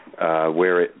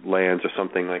where it lands or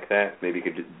something like that. Maybe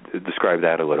you could describe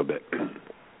that a little bit.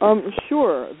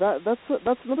 Sure.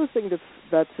 That's another thing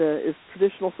that is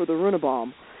traditional for the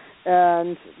runabomb.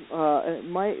 And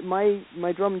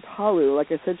my drum Talu,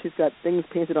 like I said, she's got things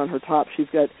painted on her top.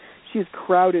 She's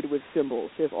crowded with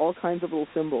symbols. She has all kinds of little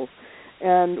symbols.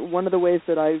 And one of the ways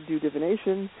that I do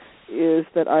divination is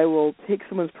that I will take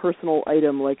someone's personal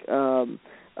item, like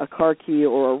a car key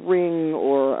or a ring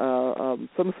or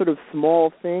some sort of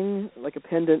small thing, like a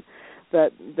pendant,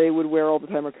 that they would wear all the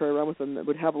time or carry around with them that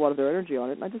would have a lot of their energy on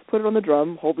it. And I just put it on the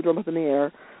drum, hold the drum up in the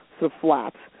air, sort of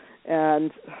flat,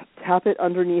 and tap it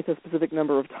underneath a specific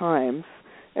number of times,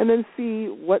 and then see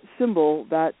what symbol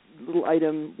that little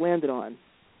item landed on.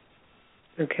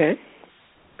 Okay.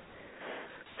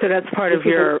 So that's part of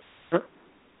your...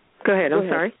 Go ahead, I'm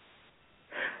sorry.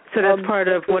 So that's part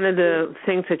of one of the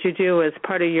things that you do as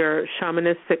part of your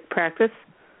shamanistic practice?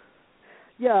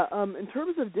 Yeah, in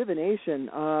terms of divination,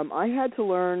 I had to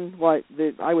learn,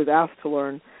 I was asked to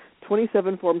learn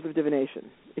 27 forms of divination.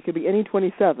 It could be any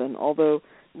 27, although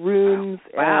runes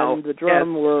and the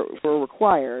drum were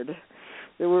required.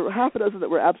 There were half a dozen that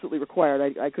were absolutely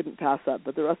required. I couldn't pass up,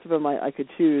 but the rest of them I could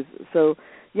choose. So,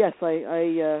 yes,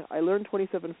 I learned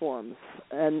 27 forms.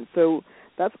 And so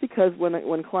that's because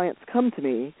when clients come to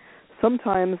me,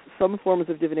 sometimes some forms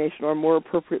of divination are more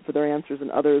appropriate for their answers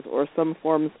than others, or some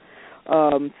forms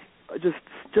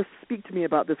just speak to me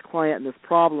about this client and this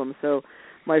problem. So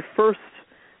my first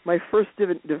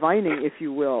divining, if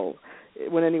you will,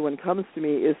 when anyone comes to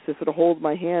me, is to sort of hold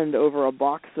my hand over a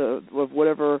box of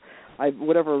whatever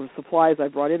supplies I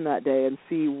brought in that day and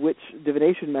see which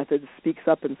divination method speaks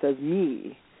up and says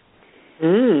me.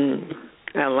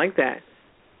 I like that.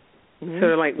 Mm-hmm.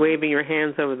 Sort of like waving your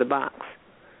hands over the box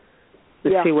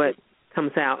to see what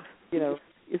comes out. You know,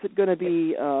 is it going to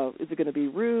be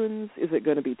runes? Is it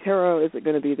going to be tarot? Is it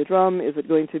going to be the drum? Is it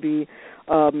going to be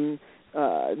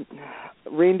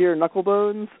reindeer knuckle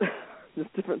bones?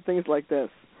 Just different things like this.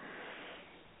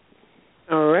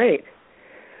 All right.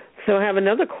 So I have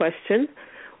another question.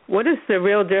 What is the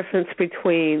real difference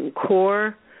between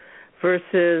core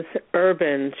versus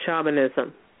urban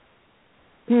shamanism?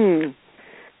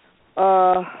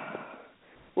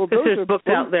 Well, there's books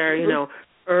out there, you know,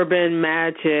 urban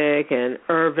magic and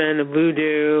urban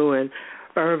voodoo and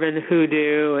urban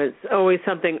hoodoo. It's always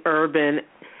something urban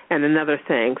and another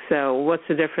thing. So what's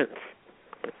the difference?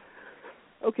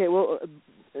 Okay, well,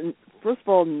 first of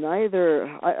all,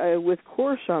 with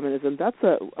core shamanism, that's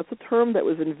a term that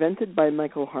was invented by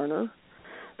Michael Harner,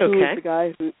 who is the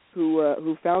guy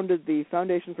who founded the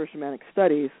Foundation for Shamanic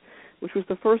Studies, which was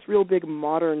the first real big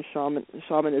modern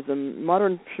shamanism,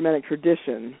 modern shamanic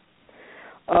tradition.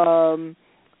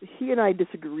 He and I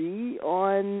disagree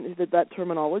on that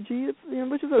terminology,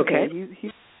 which is okay.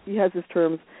 He has his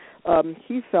terms.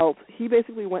 He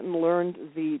basically went and learned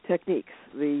the techniques,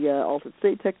 the altered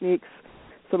state techniques,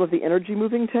 some of the energy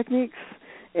moving techniques,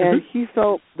 and he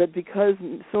felt that because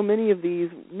so many of these,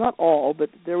 not all, but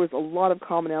there was a lot of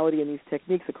commonality in these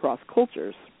techniques across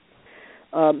cultures,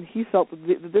 he felt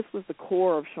that this was the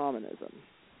core of shamanism.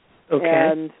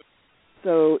 And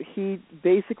so he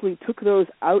basically took those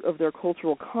out of their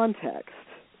cultural context.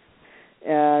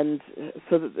 And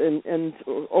so, and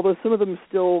although some of them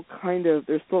still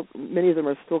many of them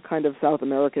are still kind of South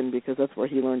American because that's where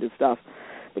he learned his stuff.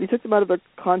 But he took them out of their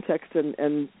context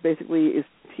and basically is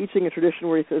teaching a tradition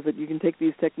where he says that you can take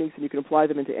these techniques and you can apply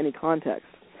them into any context.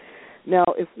 Now,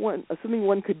 assuming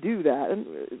one could do that,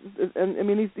 and I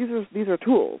mean these are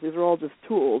tools. These are all just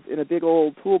tools in a big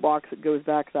old toolbox that goes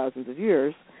back thousands of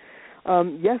years.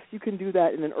 Yes, you can do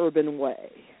that in an urban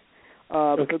way.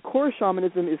 The core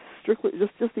shamanism is strictly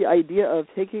just the idea of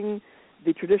taking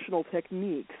the traditional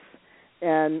techniques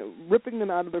and ripping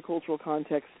them out of their cultural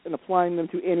context and applying them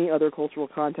to any other cultural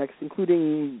context,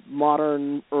 including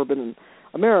modern urban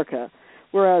America.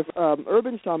 Whereas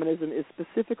urban shamanism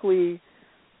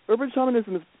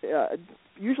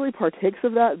usually partakes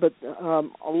of that, but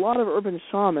a lot of urban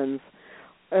shamans,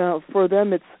 for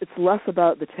them, it's less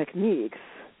about the techniques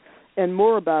and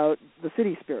more about the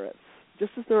city spirits.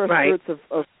 Just as there are spirits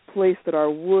of place that are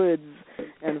woods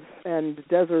and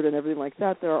desert and everything like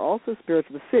that, there are also spirits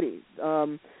of the city.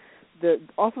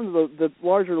 Often the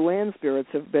larger land spirits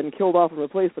have been killed off and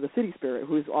replaced by the city spirit,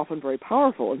 who is often very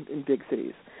powerful in big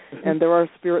cities. And there are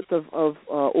spirits of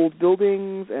old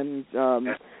buildings and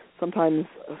sometimes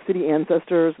city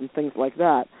ancestors and things like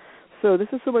that. So this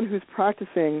is someone who's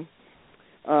practicing.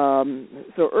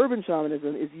 So urban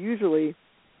shamanism is usually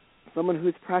someone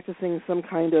who's practicing some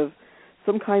kind of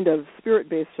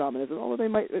spirit-based shamanism, although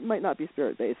it might not be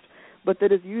spirit-based, but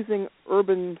that is using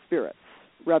urban spirits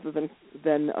rather than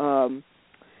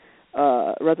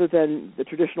the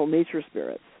traditional nature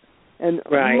spirits. And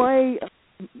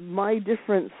my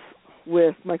difference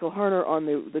with Michael Harner on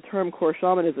the term core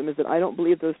shamanism is that I don't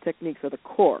believe those techniques are the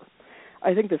core.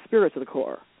 I think the spirits are the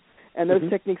core, and those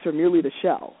techniques are merely the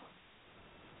shell.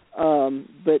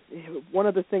 But one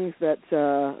of the things that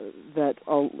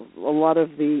a lot of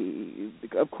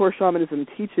core shamanism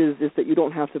teaches is that you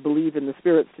don't have to believe in the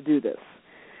spirits to do this,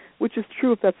 which is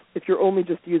true if you're only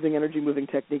just using energy moving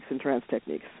techniques and trance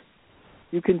techniques.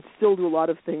 You can still do a lot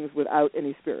of things without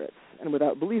any spirits and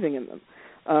without believing in them.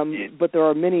 But there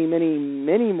are many, many,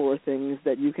 many more things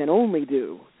that you can only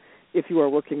do if you are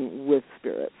working with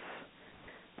spirits.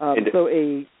 So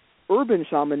urban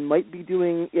shaman might be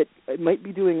doing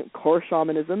core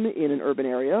shamanism in an urban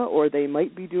area, or they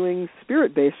might be doing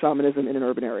spirit-based shamanism in an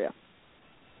urban area.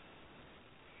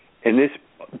 And this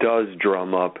does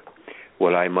drum up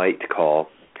what I might call,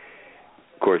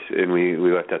 of course, and we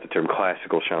left out the term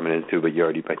classical shamanism too, but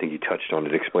I think you touched on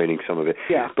it, explaining some of it.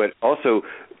 Yeah. But also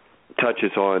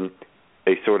touches on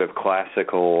a sort of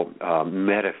classical,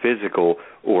 metaphysical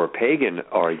or pagan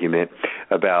argument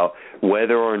about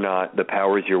whether or not the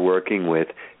powers you're working with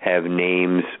have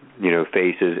names,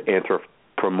 faces,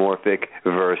 anthropomorphic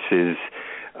versus,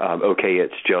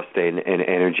 it's just an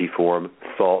energy form,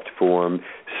 thought form,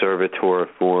 servitor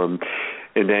form.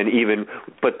 And then even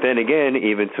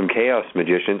some chaos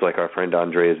magicians like our friend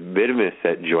Andreas Bidemis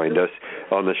that joined us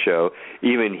on the show,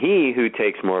 even he, who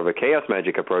takes more of a chaos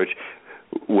magic approach,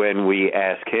 when we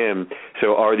ask him,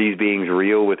 so are these beings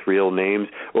real with real names,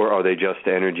 or are they just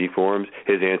energy forms?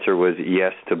 His answer was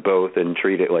yes to both and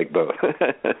treat it like both.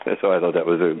 So I thought that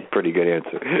was a pretty good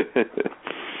answer.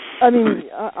 I mean,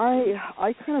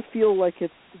 I kind of feel like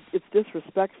it's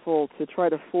disrespectful to try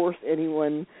to force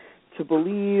anyone to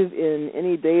believe in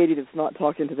any deity that's not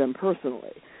talking to them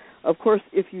personally. Of course,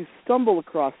 if you stumble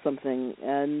across something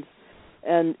and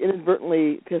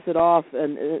inadvertently piss it off,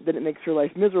 and then it makes your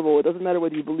life miserable, it doesn't matter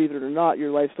whether you believe it or not,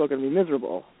 your life's still going to be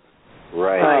miserable.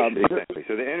 Right, exactly.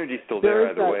 So the energy's still there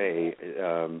either way.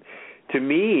 To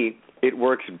me, it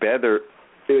works better,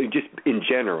 just in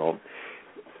general,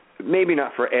 maybe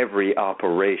not for every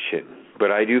operation,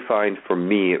 but I do find for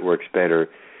me it works better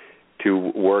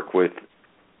to work with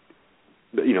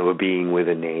a being with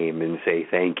a name and say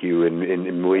thank you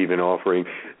and leave an offering.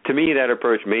 To me, that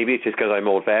approach, maybe it's just because I'm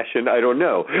old-fashioned. I don't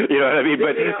know. You know what I mean?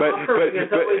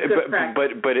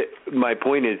 But my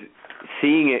point is,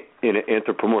 seeing it in an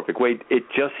anthropomorphic way, it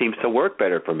just seems to work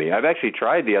better for me. I've actually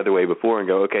tried the other way before and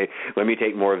go, okay, let me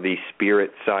take more of the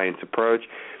spirit science approach.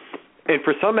 And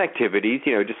for some activities,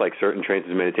 just like certain trances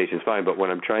and meditation is fine, but when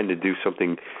I'm trying to do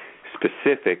something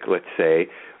specific, let's say,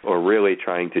 or really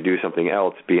trying to do something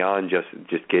else beyond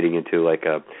just getting into like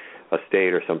a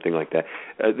state or something like that,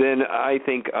 then I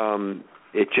think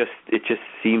it just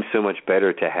seems so much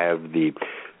better to have the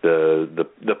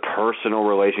personal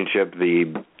relationship,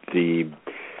 the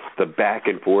back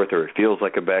and forth, or it feels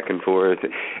like a back and forth,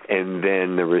 and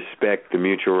then the respect, the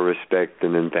mutual respect,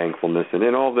 and then thankfulness, and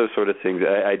then all those sort of things.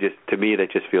 To me,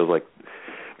 that just feels like,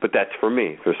 but that's for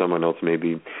me. For someone else,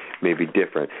 maybe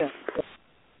different. Yeah.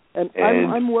 And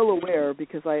I'm well aware,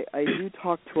 because I do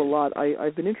talk to a lot.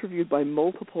 I've been interviewed by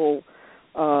multiple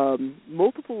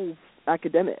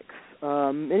academics,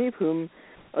 many of whom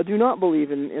do not believe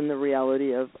in the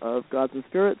reality of gods and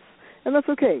spirits, and that's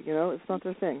okay. It's not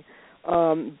their thing.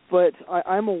 But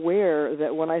I'm aware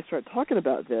that when I start talking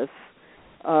about this,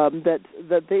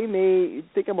 that they may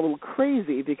think I'm a little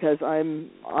crazy, because I'm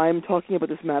talking about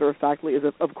this matter-of-factly as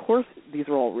if, of course, these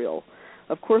are all real.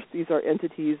 Of course, these are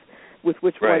entities with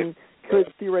which one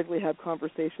could theoretically have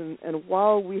conversation. And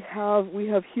while we have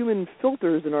human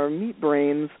filters in our meat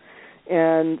brains,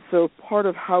 and so part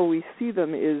of how we see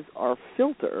them is our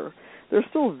filter, they're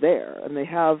still there, and they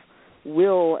have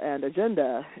will and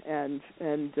agenda and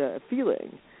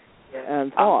feeling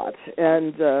and thought.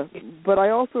 And but I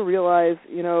also realize,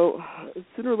 sooner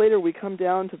or later we come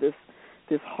down to this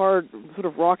hard, sort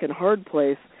of rock and hard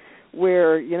place,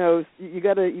 where you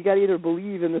gotta either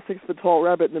believe in the 6-foot-tall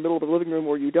rabbit in the middle of the living room,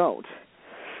 or you don't.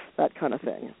 That kind of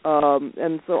thing.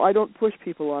 And so I don't push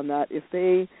people on that. If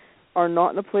they are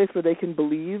not in a place where they can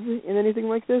believe in anything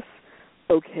like this,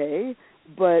 okay.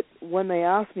 But when they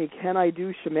ask me, can I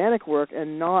do shamanic work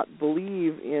and not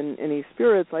believe in any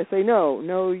spirits, I say, no,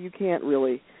 you can't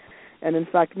really. And in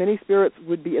fact, many spirits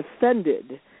would be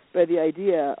offended by the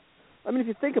idea. I mean, if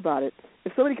you think about it,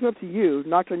 if somebody came up to you,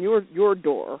 knocked on your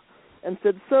door, and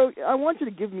said, so I want you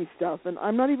to give me stuff, and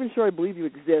I'm not even sure I believe you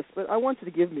exist, but I want you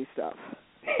to give me stuff.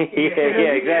 yeah,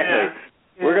 exactly. Yeah.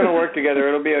 We're going to work together.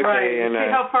 It'll be okay. Right. And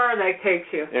see how far that takes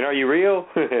you. And are you real?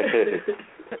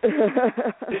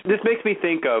 This makes me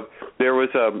think of, there was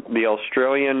the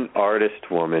Australian artist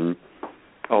woman,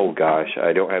 oh gosh,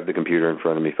 I don't have the computer in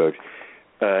front of me, folks,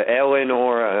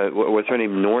 Eleanor, what's her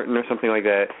name, Norton or something like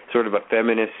that, sort of a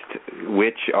feminist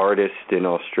witch artist in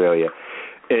Australia.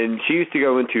 And she used to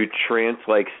go into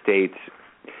trance-like states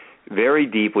very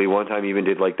deeply. One time even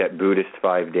did like that Buddhist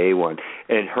 5-day one.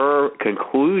 And her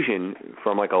conclusion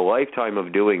from like a lifetime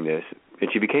of doing this, and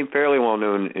she became fairly well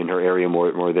known in her area,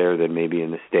 more there than maybe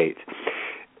in the States.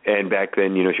 And back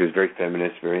then, she was very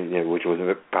feminist, which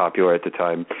wasn't popular at the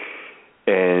time.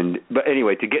 But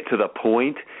anyway, to get to the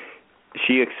point,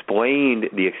 she explained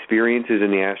the experiences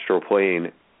in the astral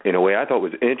plane in a way I thought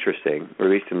was interesting, or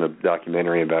at least in the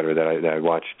documentary about her that I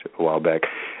watched a while back.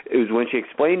 It was when she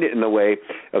explained it in the way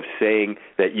of saying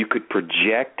that you could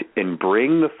project and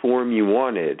bring the form you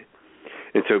wanted,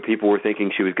 and so people were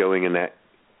thinking she was going in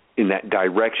that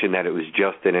direction, that it was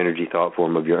just an energy thought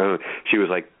form of your own. She was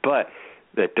like, but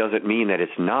that doesn't mean that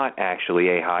it's not actually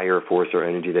a higher force or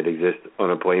energy that exists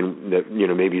on a plane that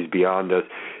maybe is beyond us,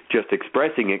 just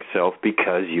expressing itself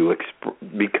because you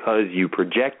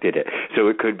projected it. So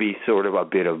it could be sort of a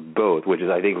bit of both, which is,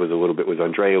 I think, was a little bit what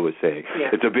Andrea was saying.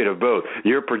 Yeah. It's a bit of both.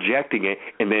 You're projecting it,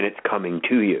 and then it's coming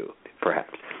to you,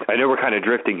 perhaps. I know we're kind of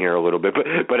drifting here a little bit,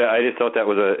 but I just thought that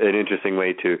was an interesting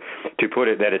way to put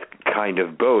it, that it's kind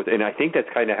of both. And I think that's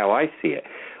kind of how I see it.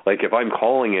 Like, if I'm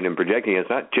calling it and projecting it, it's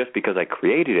not just because I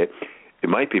created it. It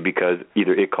might be because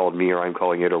either it called me, or I'm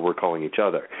calling it, or we're calling each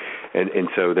other. And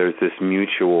so there's this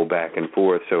mutual back and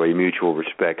forth, so a mutual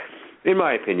respect, in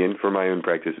my opinion, for my own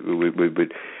practice,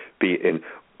 would be in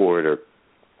order.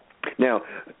 Now,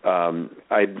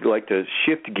 I'd like to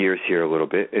shift gears here a little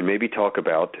bit and maybe talk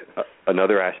about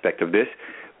another aspect of this,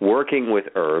 working with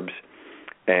herbs.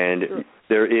 And sure.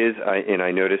 There is, and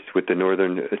I noticed with the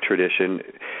Northern tradition,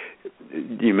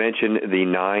 you mentioned the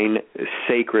 9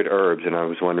 sacred herbs, and I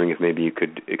was wondering if maybe you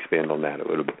could expand on that a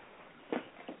little bit.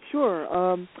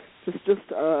 Sure. Just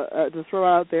to throw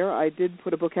out there, I did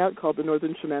put a book out called The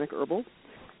Northern Shamanic Herbal,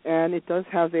 and it does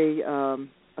have a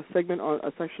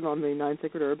section on the 9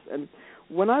 sacred herbs. And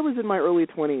when I was in my early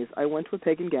 20s, I went to a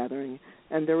pagan gathering,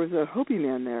 and there was a Hopi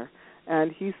man there,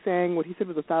 and he sang what he said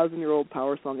was a 1,000-year-old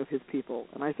power song of his people.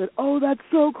 And I said, "Oh, that's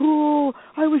so cool!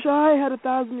 I wish I had a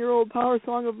 1,000-year-old power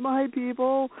song of my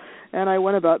people." And I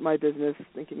went about my business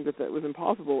thinking that was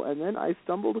impossible. And then I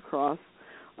stumbled across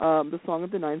the Song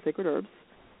of the 9 Sacred Herbs,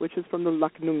 which is from the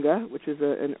Laknunga, which is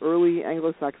an early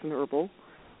Anglo-Saxon herbal.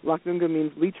 Laknunga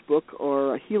means leech book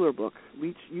or a healer book.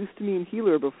 Leech used to mean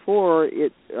healer before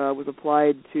it was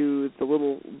applied to the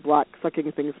little black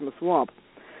sucking things from a swamp.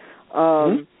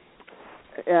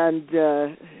 And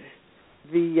the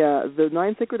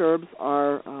 9 sacred herbs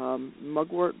are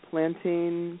mugwort,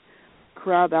 plantain,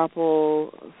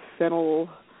 crabapple, fennel.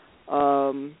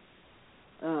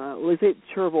 They say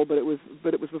chervil, but it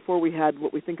was before we had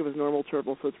what we think of as normal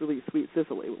chervil, so it's really sweet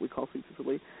cicely, what we call sweet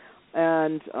cicely,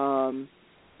 and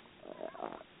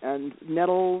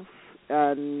nettles,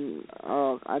 and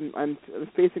I'm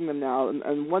spacing them now,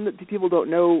 and one that people don't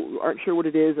know, aren't sure what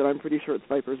it is, and I'm pretty sure it's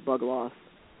Viper's bug loss.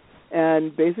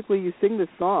 And basically, you sing this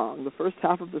song. The first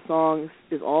half of the song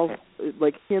is all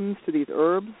like hymns to these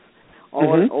herbs,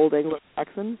 all in Old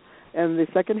Anglo-Saxon. And the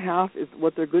second half is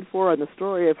what they're good for, and the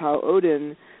story of how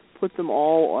Odin put them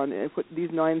all on, put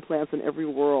these 9 plants in every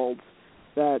world,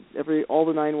 all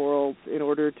the 9 worlds, in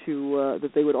order to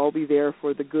that they would all be there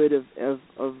for the good of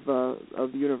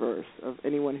the universe, of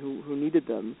anyone who needed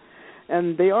them.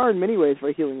 And they are in many ways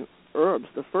very healing herbs.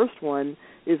 The first one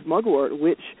is mugwort,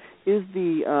 which is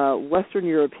the Western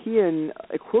European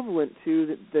equivalent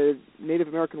to the Native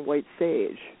American white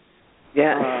sage.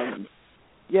 Yes.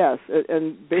 Yes,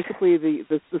 and basically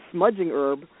the smudging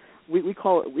herb, we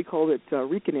call it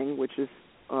reekening, which is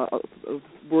a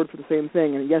word for the same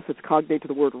thing. And yes, it's cognate to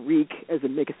the word reek, as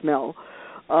in make a smell.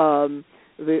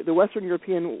 The Western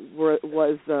European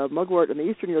was mugwort, and the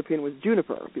Eastern European was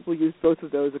juniper. People used both of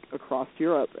those across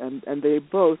Europe, and they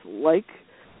both, like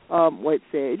white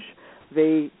sage,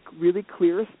 they really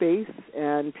clear a space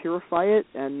and purify it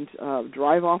and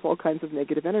drive off all kinds of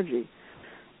negative energy.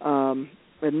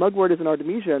 And mugwort is an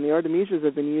artemisia, and the artemisias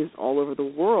have been used all over the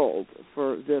world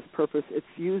for this purpose. It's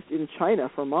used in China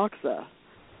for moxa,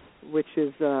 which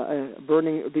is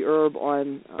burning the herb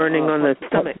on... Burning on the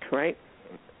stomach, right?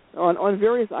 On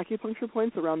various acupuncture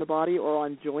points around the body, or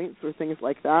on joints or things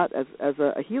like that, as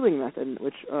a healing method,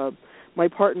 which my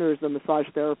partner is a massage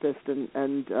therapist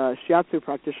and shiatsu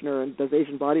practitioner and does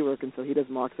Asian bodywork, and so he does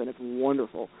moxa, and it's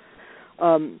wonderful.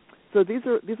 So these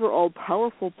are all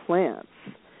powerful plants,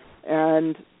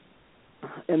 and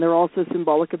they're also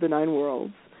symbolic of the 9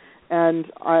 worlds. And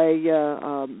I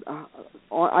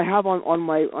have on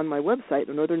my website,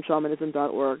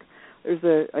 northernshamanism.org, there's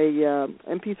a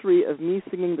MP3 of me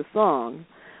singing the song.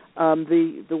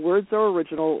 The words are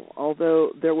original,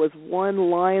 although there was one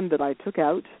line that I took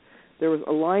out. There was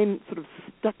a line sort of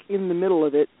stuck in the middle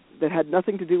of it that had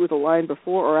nothing to do with the line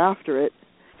before or after it,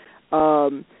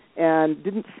 and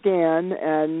didn't scan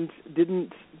and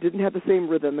didn't have the same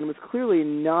rhythm, and was clearly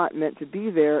not meant to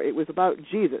be there. It was about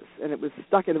Jesus, and it was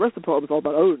stuck in. The rest of the poem was all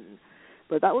about Odin.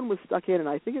 But that one was stuck in, and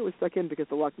I think it was stuck in because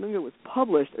the Laknunga was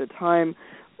published at a time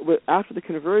after the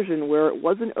conversion where it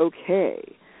wasn't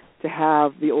okay to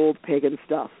have the old pagan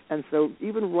stuff. And so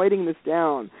even writing this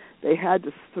down, they had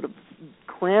to sort of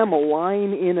cram a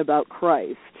line in about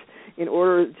Christ in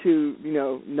order to,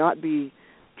 not be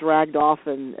dragged off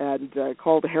and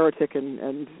called a heretic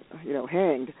and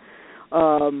hanged.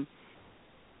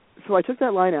 So I took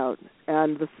that line out,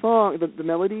 and the song, the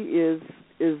melody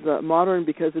is modern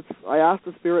because I asked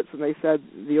the spirits, and they said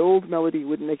the old melody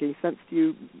wouldn't make any sense to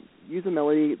you. Use a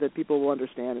melody that people will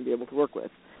understand and be able to work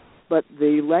with. But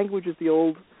the language is the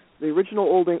original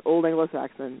old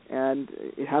Anglo-Saxon, and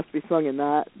it has to be sung in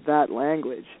that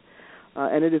language.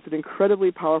 And it is an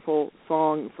incredibly powerful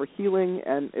song for healing,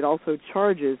 and it also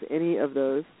charges any of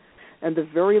those. And the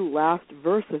very last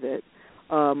verse of it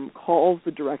calls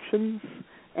the directions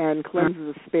and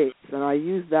cleanses the space. And I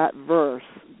use that verse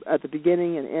at the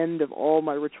beginning and end of all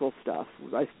my ritual stuff.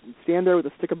 I stand there with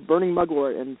a stick of burning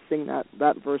mugwort and sing that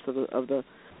verse of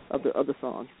the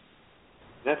song.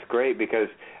 That's great, because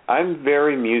I'm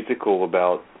very musical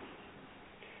about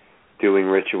doing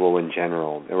ritual in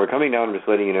general. And we're coming down, just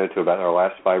letting you know, to about our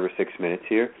last 5 or 6 minutes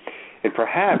here. And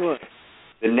perhaps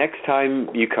the next time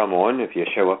you come on, if you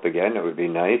show up again, it would be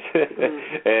nice.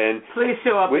 And please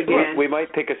show up again. We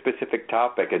might pick a specific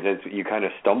topic, and since you kind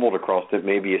of stumbled across it,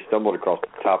 maybe you stumbled across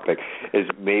the topic, is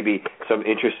maybe some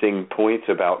interesting points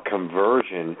about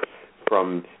conversion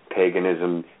from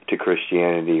paganism to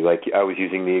Christianity. Like I was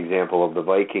using the example of the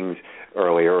Vikings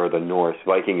earlier, or the Norse.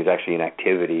 Viking is actually an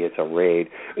activity; it's a raid.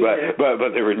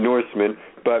 But they were Norsemen.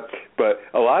 But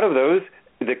a lot of those,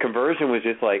 the conversion was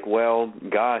just like, well,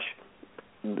 gosh,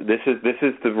 this is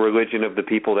the religion of the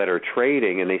people that are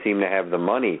trading, and they seem to have the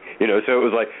money, So it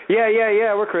was like,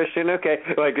 yeah, we're Christian, okay.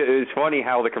 Like, it's funny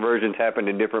how the conversions happen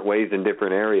in different ways in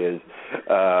different areas.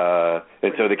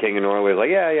 And so the king of Norway was like,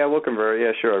 yeah, we'll convert,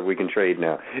 yeah, sure, we can trade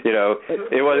now. It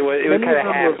was kind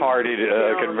of half-hearted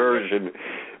conversion.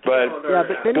 But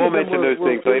we'll mention those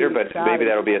things later. But maybe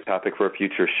that'll be a topic for a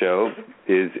future show.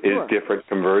 Is different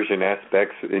conversion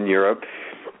aspects in Europe.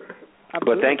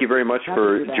 Absolutely. But thank you very much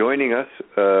for joining us,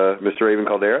 Mr. Raven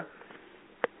Kaldera.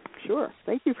 Sure.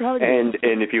 Thank you for having me.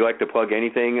 And if you'd like to plug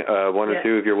anything, one or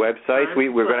two of your websites,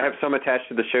 we're going to have some attached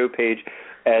to the show page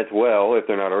as well. If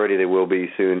they're not already, they will be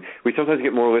soon. We sometimes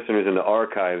get more listeners in the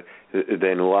archive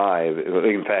than live.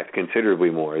 In fact, considerably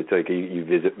more. It's like you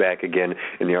visit back again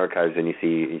in the archives and you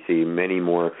see many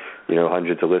more,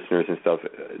 hundreds of listeners and stuff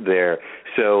there.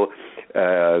 So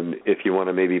if you want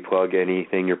to maybe plug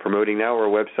anything you're promoting now or a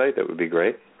website, that would be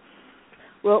great.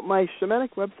 Well, my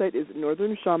shamanic website is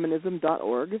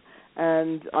northernshamanism.org,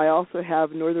 and I also have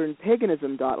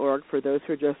northernpaganism.org for those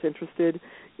who are just interested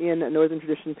in Northern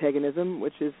tradition paganism,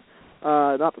 which is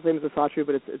not the same as the Satru,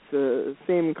 but it's the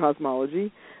same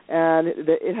cosmology. And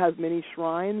it has many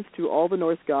shrines to all the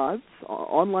Norse gods,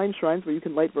 online shrines where you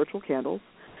can light virtual candles.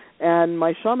 And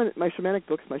my shamanic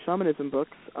books, my shamanism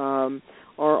books,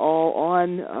 are all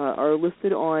are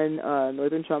listed on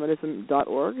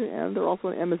northernshamanism.org, and they're also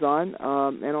on Amazon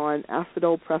and on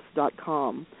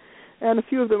asphodelpress.com. And a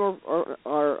few of them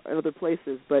are in other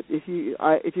places. But if you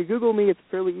Google me, it's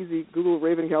fairly easy. Google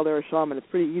Raven Kaldera Shaman. It's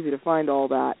pretty easy to find all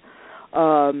that.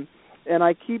 And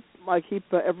I keep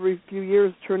every few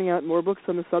years churning out more books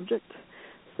on the subject.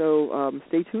 So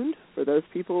stay tuned for those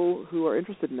people who are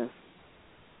interested in this.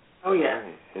 Oh, yeah.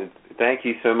 Thank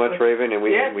you so much, Raven. And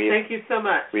thank you so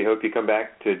much. We hope you come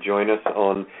back to join us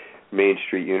on Main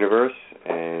Street Universe.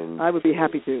 And I would be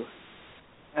happy to.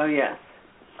 Oh, yes.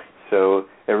 So,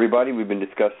 everybody, we've been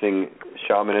discussing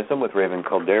shamanism with Raven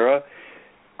Kaldera.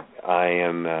 I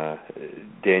am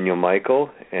Daniel Michael,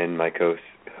 and my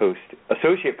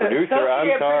associate producer.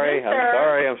 I'm sorry.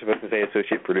 I'm supposed to say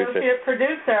associate producer. Associate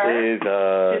producer is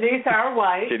Denise R.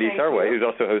 White. Who's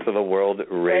also host of the World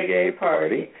Reggae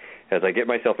Party. As I get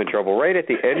myself in trouble right at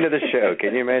the end of the show.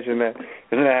 Can you imagine that?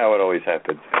 Isn't that how it always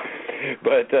happens?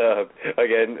 But,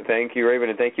 again, thank you, Raven,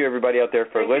 and thank you, everybody out there,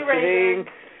 for listening.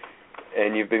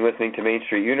 And you've been listening to Main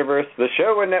Street Universe, the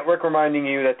show and network reminding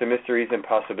you that the mysteries and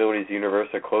possibilities universe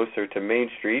are closer to Main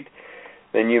Street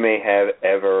than you may have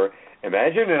ever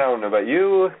imagined. And I don't know about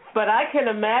you, but I can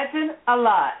imagine a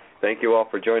lot. Thank you all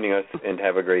for joining us, and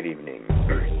have a great evening.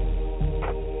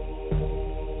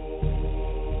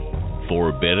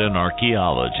 Forbidden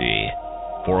archaeology,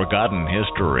 forgotten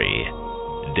history,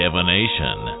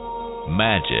 divination,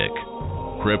 magic,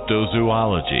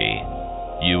 cryptozoology,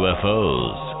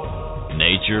 UFOs,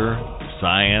 nature,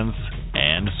 science,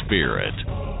 and spirit.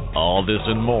 All this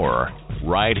and more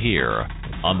right here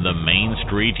on the Main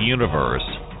Street Universe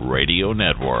Radio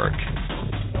Network.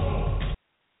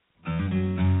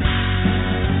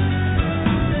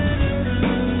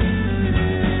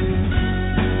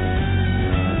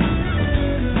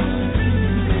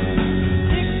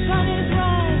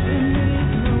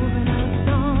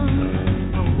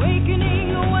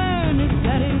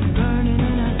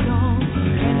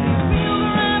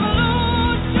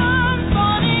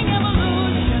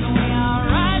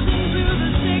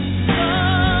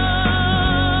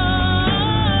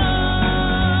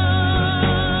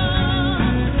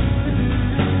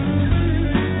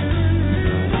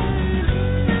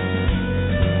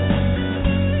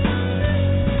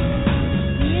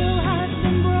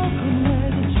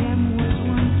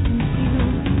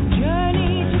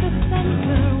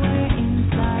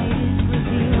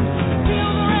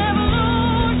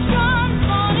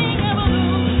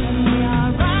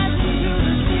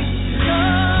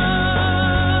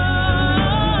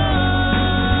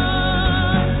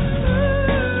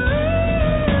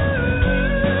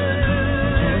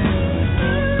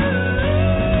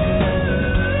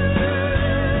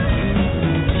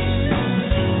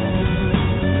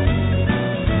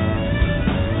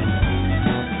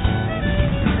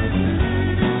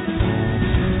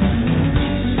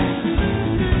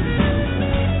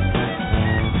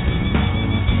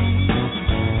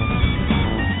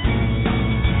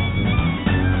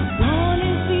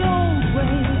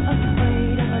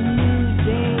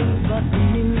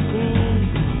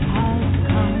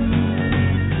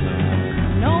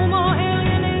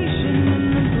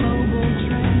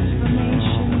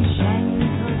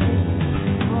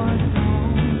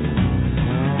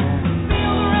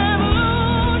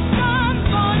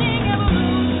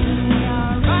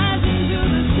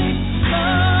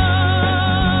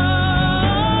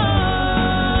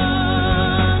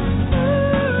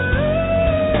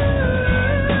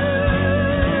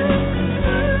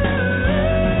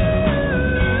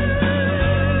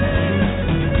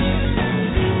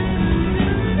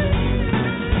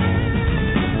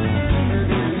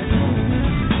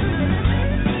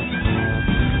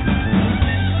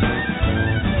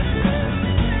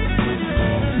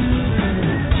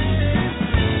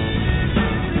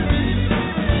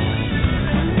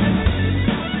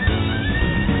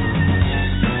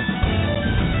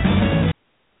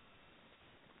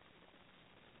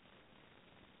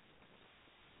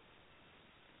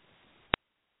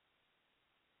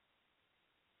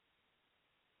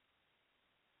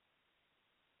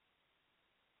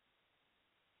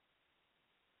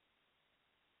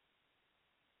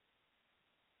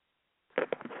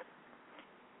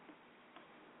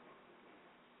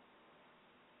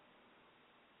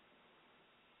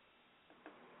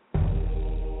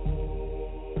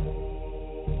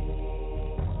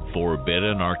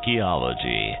 Forbidden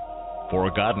archaeology,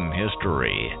 forgotten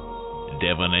history,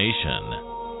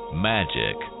 divination,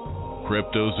 magic,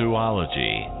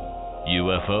 cryptozoology,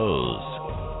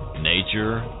 UFOs,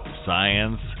 nature,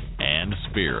 science, and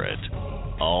spirit.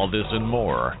 All this and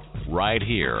more right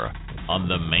here on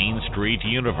the Main Street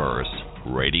Universe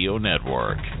Radio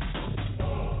Network.